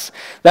us,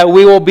 that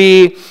we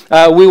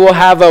will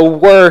have a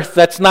worth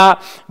that's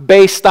not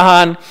based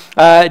on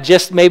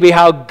just maybe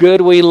how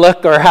good we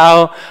look or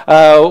how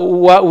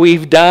what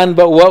we've done,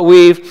 but what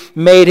we've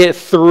made it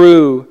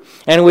through.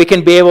 And we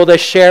can be able to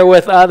share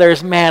with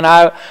others, man,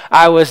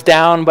 I was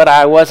down, but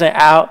I wasn't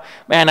out.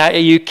 Man,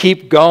 you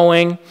keep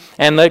going.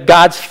 And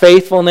God's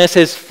faithfulness,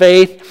 His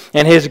faith,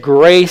 and His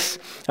grace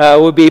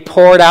will be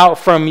poured out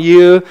from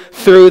you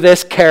through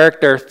this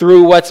character,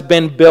 through what's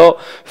been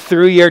built,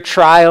 through your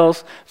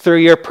trials, through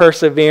your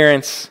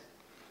perseverance.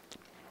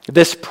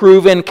 This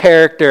proven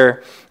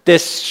character,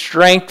 this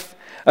strength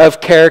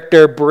of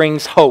character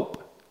brings hope.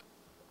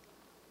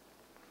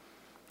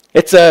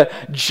 It's a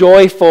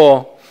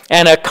joyful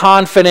and a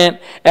confident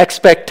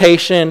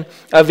expectation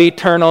of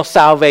eternal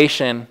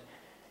salvation.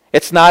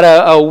 It's not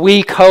a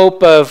weak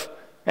hope of,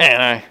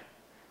 man,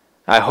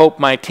 I hope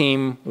my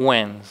team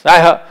wins.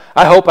 I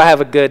hope I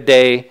have a good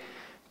day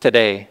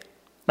today.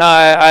 No,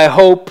 I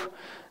hope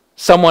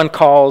someone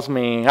calls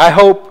me. I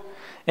hope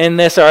in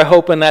this or I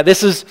hope in that.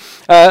 This is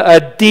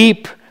a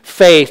deep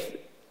faith,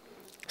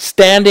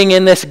 standing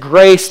in this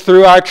grace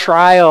through our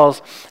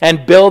trials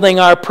and building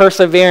our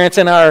perseverance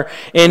and our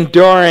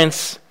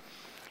endurance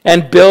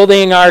and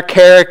building our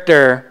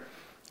character.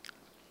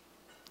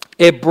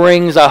 It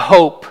brings a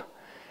hope.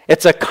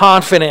 It's a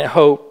confident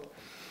hope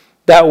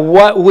that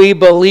what we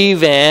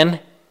believe in,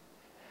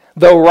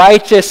 the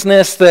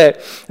righteousness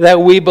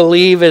that we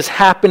believe is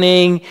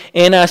happening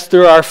in us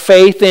through our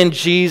faith in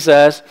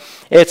Jesus,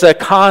 it's a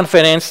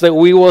confidence that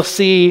we will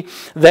see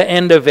the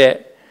end of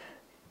it,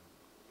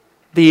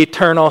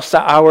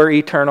 our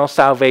eternal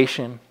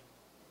salvation.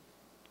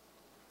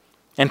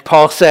 And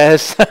Paul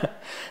says,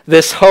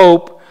 this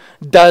hope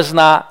does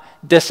not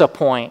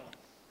disappoint.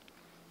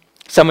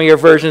 Some of your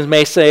versions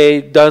may say,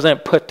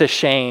 doesn't put to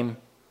shame.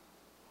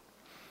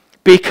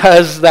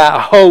 Because that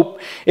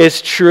hope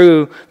is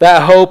true.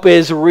 That hope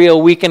is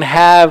real. We can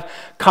have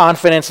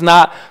confidence,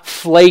 not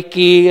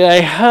flaky.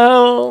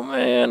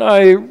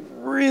 I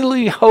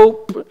really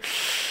hope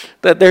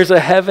that there's a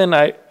heaven.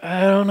 I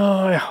don't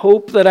know. I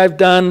hope that I've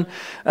done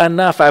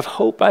enough.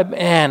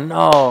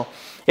 No.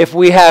 If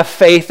we have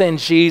faith in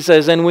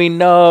Jesus and we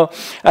know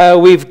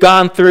we've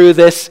gone through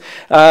this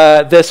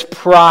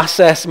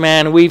process,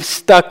 man, we've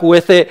stuck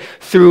with it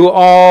through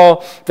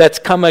all that's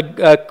come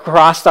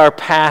across our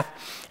path,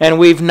 and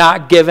we've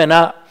not given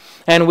up,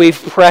 and we've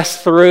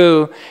pressed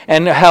through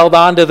and held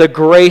on to the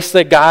grace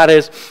that God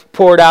has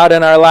poured out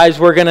in our lives,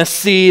 we're going to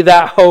see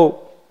that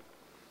hope.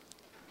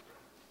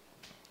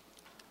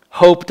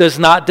 Hope does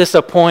not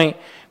disappoint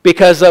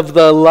because of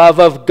the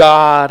love of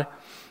God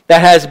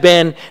that has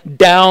been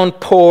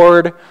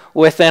downpoured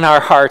within our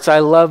hearts. I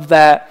love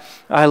that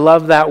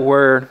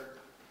word.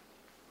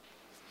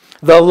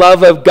 The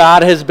love of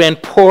God has been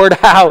poured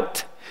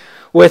out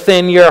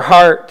within your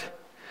heart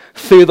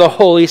through the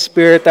Holy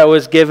Spirit that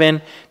was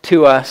given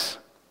to us.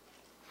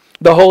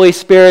 The Holy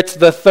Spirit's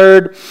the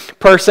third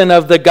person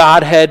of the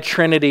Godhead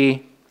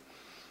Trinity.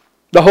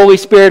 The Holy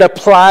Spirit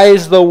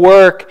applies the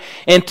work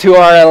into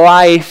our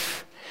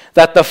life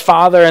that the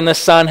Father and the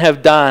Son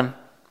have done.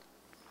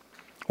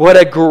 What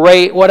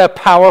a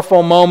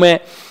powerful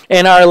moment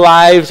in our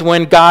lives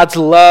when God's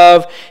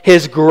love,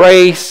 His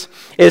grace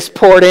is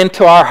poured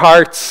into our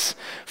hearts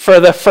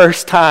for the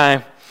first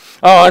time.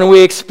 Oh, and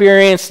we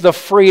experience the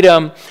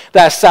freedom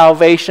that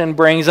salvation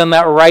brings and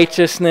that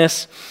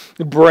righteousness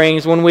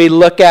brings. When we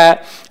look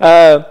at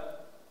a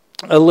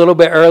little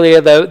bit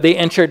earlier, the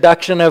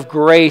introduction of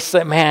grace,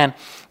 that man,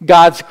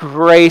 God's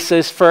grace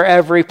is for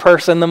every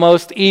person. The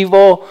most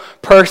evil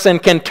person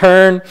can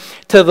turn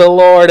to the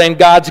Lord, and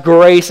God's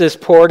grace is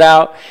poured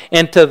out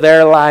into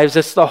their lives.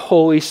 It's the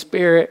Holy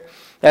Spirit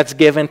that's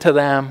given to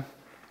them.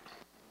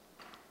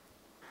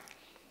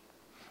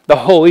 The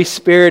Holy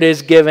Spirit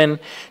is given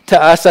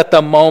to us at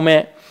the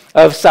moment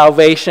of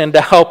salvation to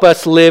help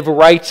us live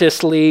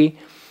righteously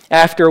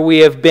after we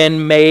have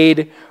been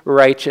made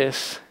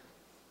righteous.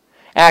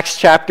 Acts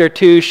chapter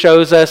 2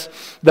 shows us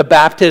the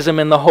baptism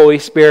in the Holy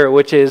Spirit,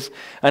 which is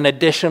an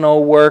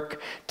additional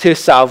work to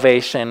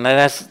salvation.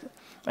 And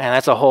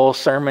that's a whole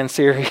sermon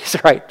series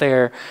right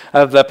there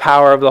of the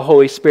power of the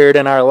Holy Spirit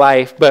in our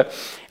life. But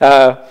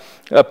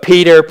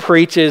Peter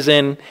preaches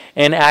in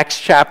Acts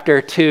chapter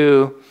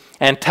 2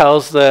 and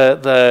tells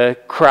the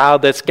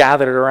crowd that's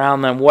gathered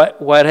around them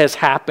what has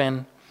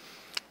happened.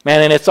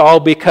 Man, and it's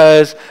all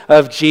because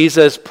of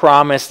Jesus'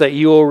 promise that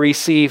you will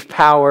receive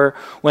power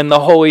when the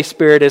Holy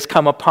Spirit has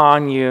come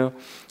upon you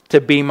to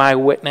be my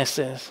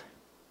witnesses.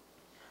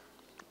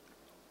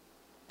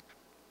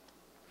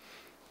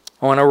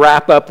 I want to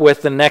wrap up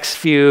with the next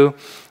few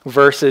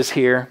verses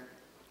here.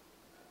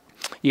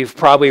 You've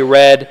probably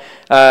read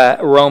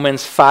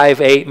Romans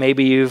 5:8.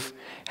 Maybe you've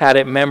had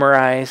it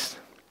memorized.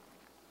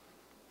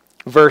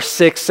 Verse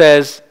 6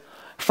 says,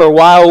 "For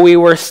while we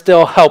were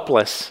still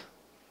helpless,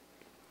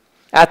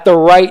 at the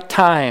right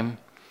time,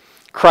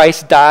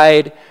 Christ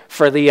died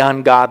for the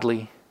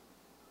ungodly."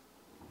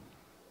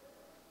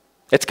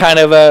 It's kind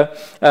of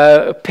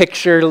a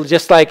picture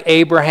just like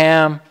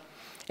Abraham.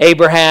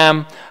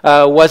 Abraham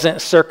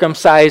wasn't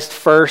circumcised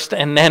first,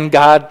 and then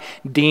God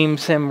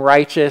deems him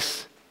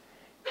righteous.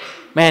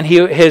 Man,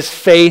 his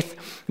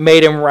faith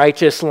made him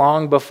righteous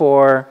long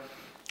before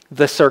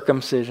the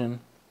circumcision.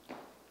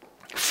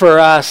 For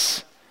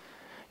us,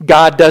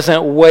 God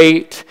doesn't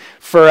wait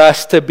for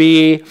us to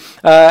be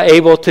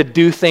able to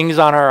do things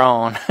on our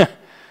own.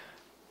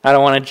 I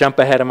don't want to jump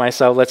ahead of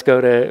myself. Let's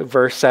go to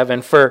verse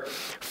 7. For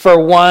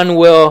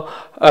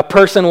a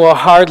person will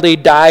hardly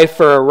die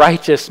for a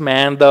righteous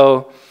man,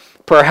 though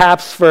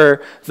perhaps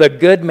for the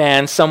good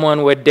man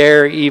someone would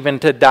dare even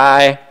to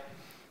die.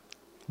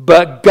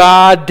 But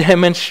God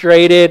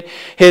demonstrated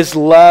His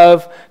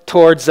love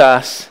towards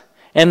us,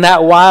 and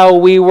that while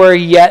we were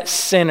yet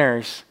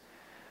sinners,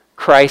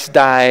 Christ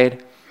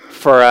died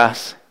for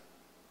us.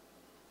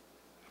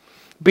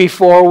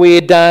 Before we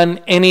had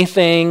done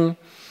anything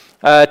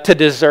to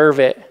deserve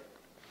it,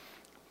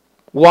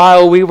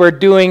 while we were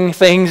doing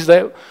things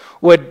that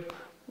would,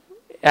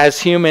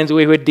 as humans,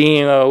 we would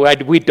deem,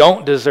 we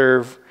don't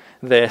deserve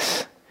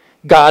this,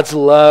 God's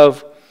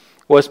love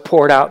was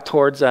poured out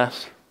towards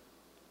us.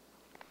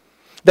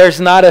 There's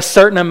not a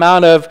certain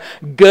amount of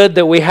good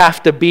that we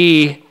have to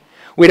be.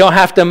 We don't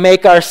have to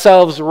make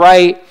ourselves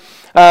right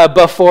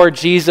before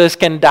Jesus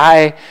can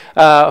die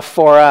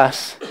for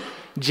us.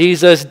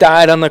 Jesus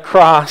died on the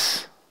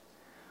cross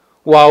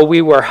while we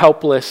were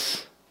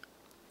helpless,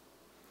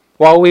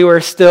 while we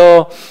were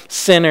still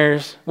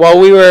sinners, while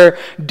we were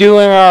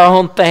doing our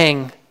own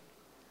thing,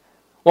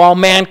 while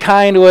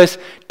mankind was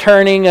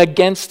turning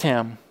against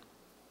Him.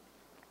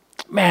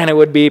 Man, it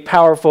would be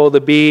powerful to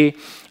be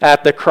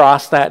at the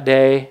cross that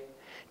day,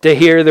 to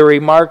hear the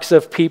remarks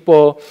of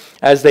people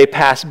as they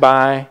pass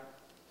by.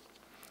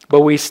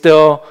 But we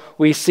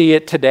see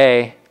it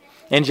today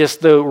in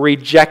just the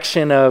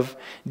rejection of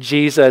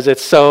Jesus.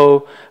 It's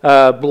so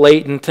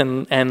blatant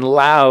and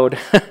loud.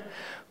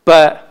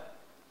 But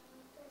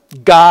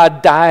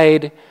God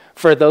died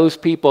for those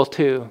people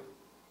too.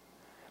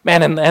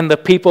 Man, and the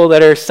people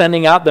that are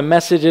sending out the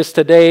messages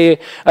today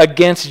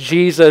against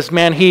Jesus,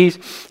 man,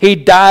 he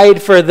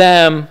died for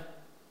them.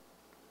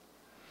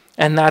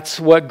 And that's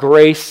what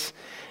grace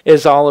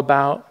is all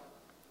about.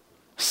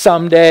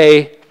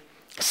 Someday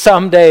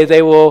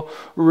they will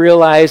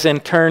realize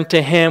and turn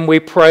to Him. We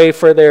pray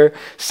for their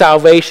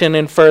salvation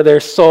and for their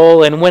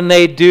soul. And when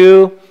they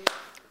do,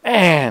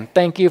 man,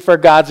 thank you for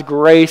God's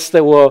grace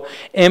that will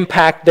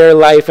impact their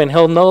life. And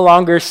He'll no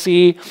longer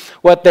see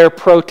what they're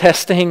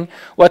protesting,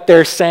 what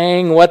they're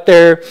saying, what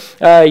they're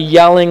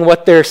yelling,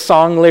 what their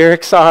song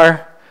lyrics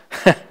are,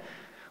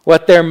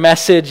 what their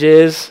message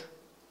is.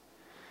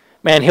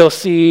 Man, He'll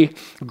see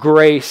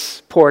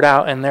grace poured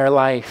out in their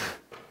life.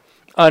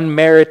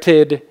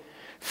 Unmerited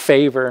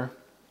favor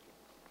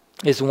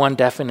is one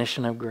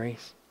definition of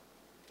grace.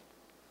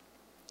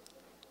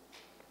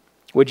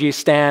 Would you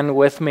stand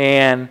with me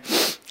and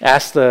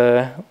ask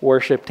the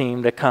worship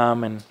team to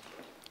come? And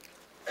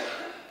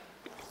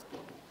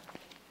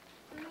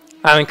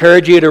I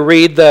encourage you to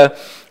read the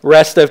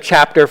rest of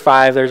chapter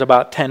 5. There's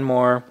about 10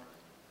 more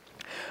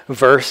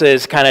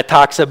verses. Kind of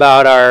talks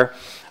about our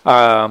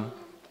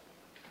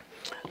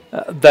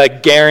the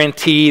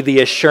guarantee,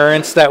 the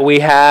assurance that we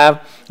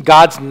have.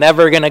 God's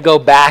never going to go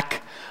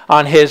back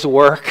on his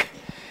work.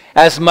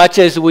 As much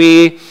as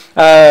we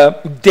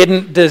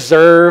didn't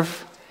deserve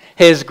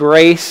his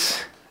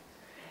grace,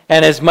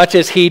 and as much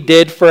as he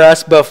did for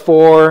us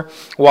before,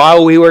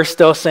 while we were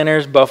still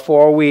sinners,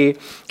 before we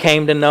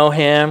came to know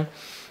him,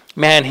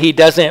 man, he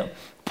doesn't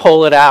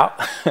pull it out.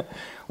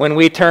 When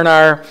we turn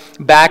our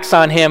backs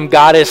on him,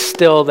 God is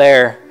still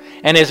there,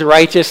 and his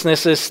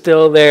righteousness is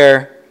still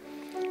there.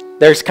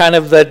 There's kind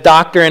of the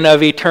doctrine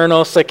of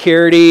eternal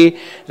security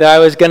that I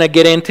was going to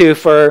get into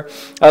for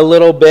a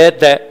little bit,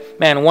 that,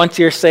 man, once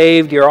you're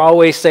saved, you're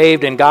always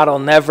saved, and God will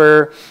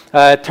never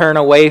turn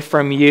away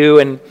from you,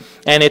 and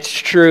it's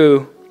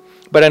true.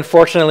 But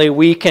unfortunately,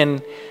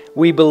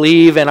 we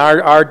believe, and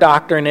our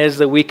doctrine is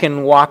that we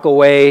can walk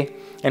away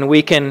and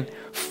we can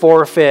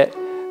forfeit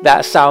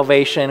that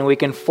salvation, we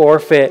can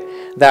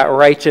forfeit that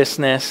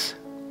righteousness.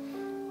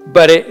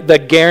 But the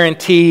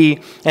guarantee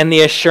and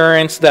the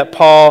assurance that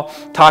Paul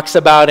talks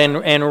about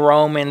in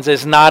Romans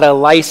is not a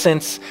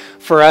license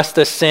for us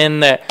to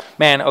sin, that,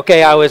 man,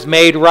 okay, I was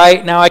made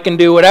right, now I can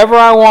do whatever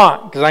I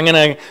want because I'm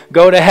going to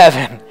go to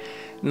heaven.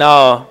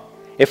 No,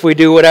 if we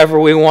do whatever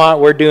we want,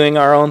 we're doing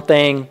our own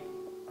thing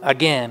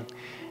again,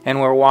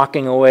 and we're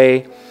walking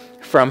away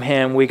from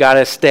him. We got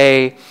to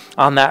stay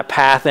on that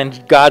path,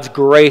 and God's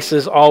grace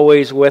is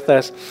always with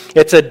us.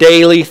 It's a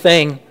daily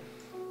thing.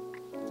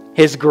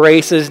 His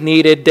grace is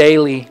needed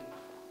daily.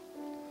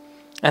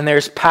 And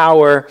there's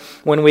power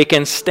when we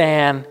can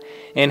stand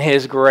in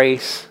his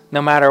grace,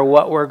 no matter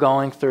what we're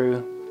going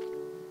through.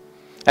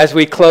 As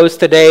we close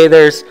today,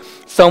 there's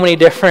so many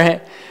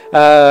different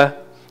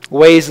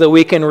ways that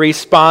we can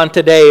respond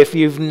today. If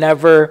you've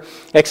never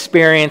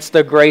experienced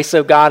the grace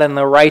of God and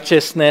the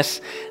righteousness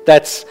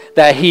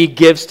that he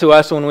gives to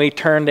us when we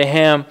turn to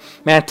him,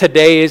 man,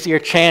 today is your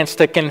chance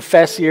to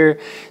confess your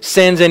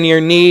sins and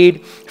your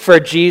need for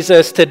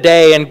Jesus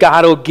today, and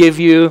God will give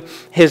you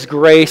his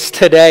grace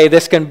today.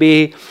 This can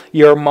be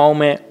your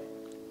moment.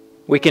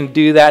 We can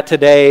do that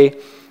today.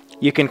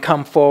 You can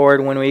come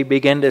forward when we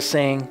begin to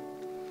sing.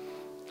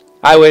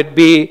 I would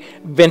be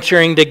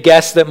venturing to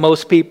guess that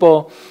most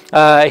people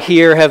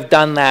here have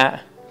done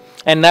that,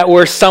 and that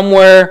we're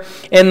somewhere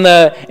in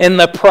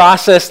the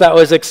process that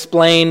was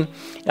explained,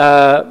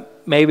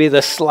 maybe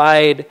the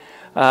slide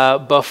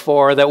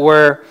before, that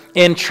we're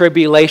in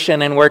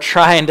tribulation and we're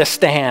trying to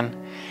stand,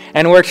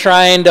 and we're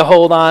trying to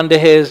hold on to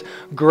his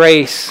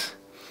grace,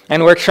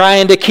 and we're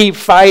trying to keep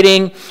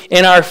fighting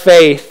in our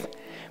faith.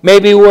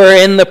 Maybe we're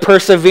in the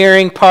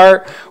persevering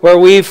part where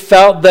we've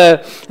felt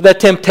the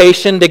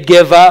temptation to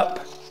give up,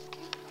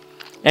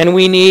 and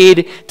we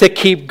need to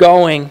keep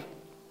going.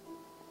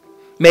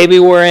 Maybe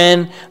we're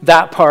in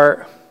that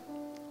part.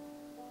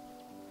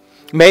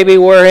 Maybe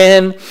we're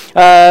in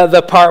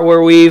the part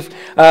where we've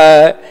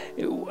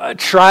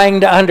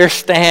trying to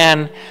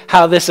understand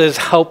how this is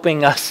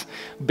helping us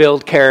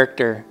build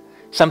character.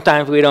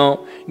 Sometimes we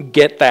don't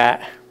get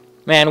that.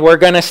 Man, we're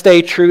going to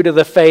stay true to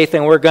the faith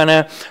and we're going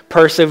to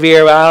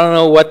persevere. But I don't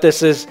know what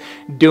this is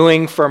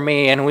doing for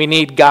me. And we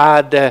need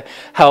God to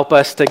help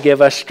us, to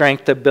give us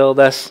strength, to build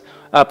us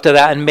up to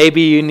that. And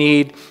maybe you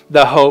need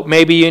the hope.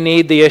 Maybe you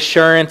need the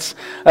assurance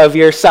of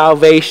your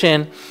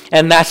salvation.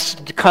 And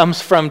that comes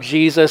from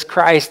Jesus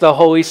Christ, the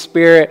Holy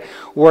Spirit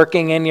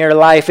working in your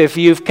life. If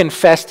you've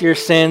confessed your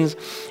sins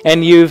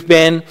and you've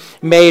been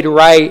made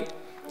right,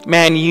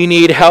 man, you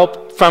need help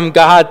from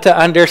God to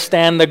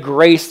understand the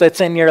grace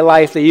that's in your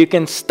life, that you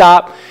can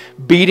stop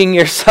beating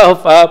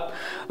yourself up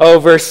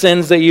over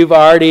sins that you've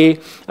already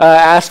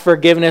asked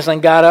forgiveness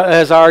and God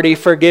has already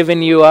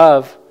forgiven you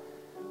of.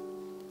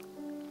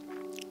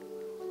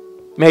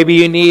 Maybe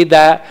you need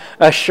that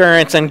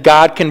assurance, and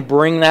God can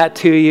bring that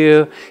to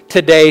you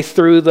today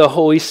through the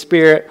Holy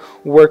Spirit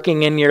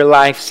working in your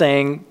life,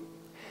 saying,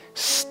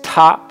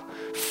 stop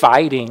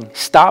fighting.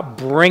 Stop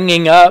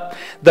bringing up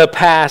the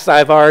past.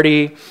 I've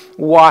already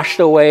washed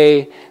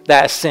away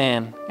that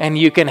sin, and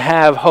you can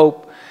have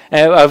hope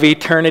of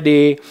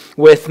eternity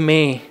with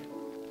me.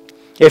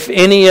 If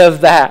any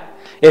of that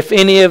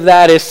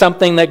is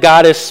something that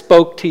God has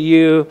spoke to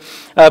you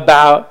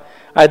about,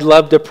 I'd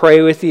love to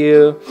pray with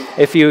you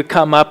if you would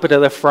come up to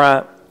the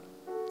front.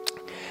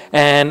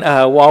 And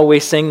while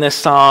we sing this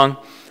song,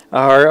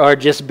 or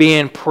just be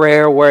in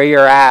prayer where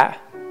you're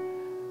at,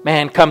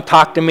 man, come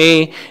talk to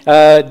me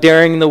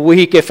during the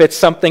week. If it's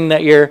something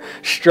that you're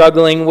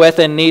struggling with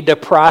and need to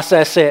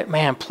process it,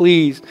 man,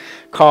 please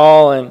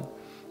call, and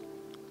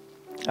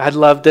I'd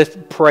love to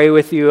pray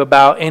with you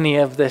about any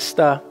of this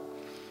stuff.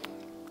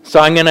 So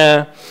I'm going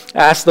to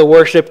ask the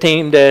worship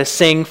team to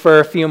sing for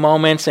a few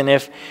moments, and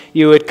if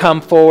you would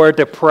come forward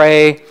to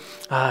pray,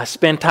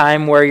 spend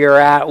time where you're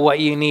at,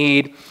 what you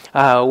need,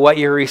 what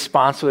your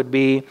response would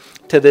be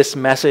to this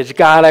message.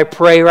 God, I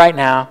pray right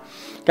now,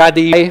 God,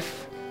 that you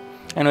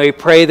and we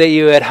pray that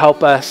you would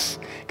help us,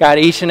 God,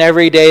 each and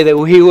every day, that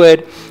we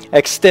would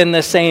extend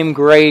the same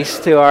grace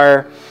to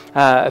our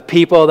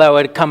people that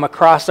would come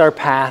across our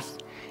path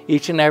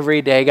each and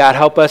every day. God,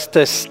 help us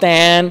to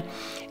stand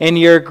in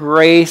your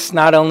grace,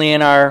 not only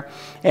in our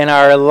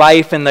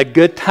life, in the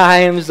good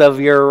times of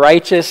your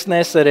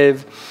righteousness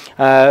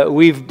that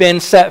we've been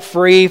set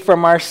free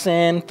from our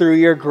sin through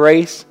your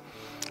grace,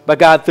 but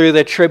God, through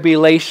the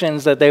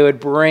tribulations, that they would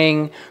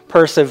bring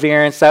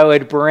perseverance, that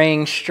would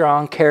bring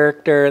strong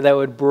character, that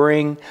would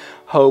bring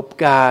hope.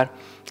 God,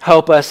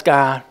 help us,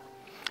 God.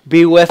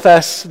 Be with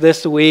us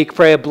this week.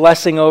 Pray a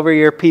blessing over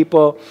your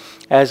people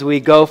as we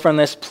go from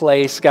this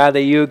place. God,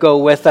 that you go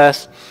with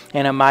us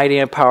in a mighty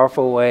and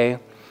powerful way.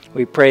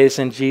 We pray this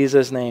in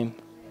Jesus' name.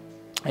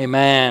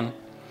 Amen.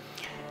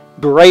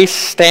 Grace,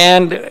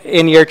 stand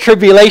in your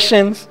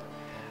tribulations,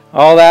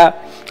 all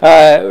that.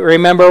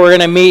 Remember, we're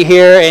going to meet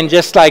here in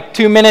just like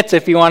 2 minutes.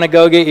 If you want to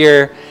go get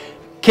your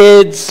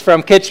kids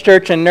from Kids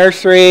Church and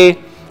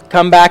Nursery,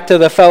 come back to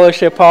the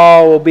fellowship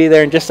hall. We'll be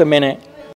there in just a minute.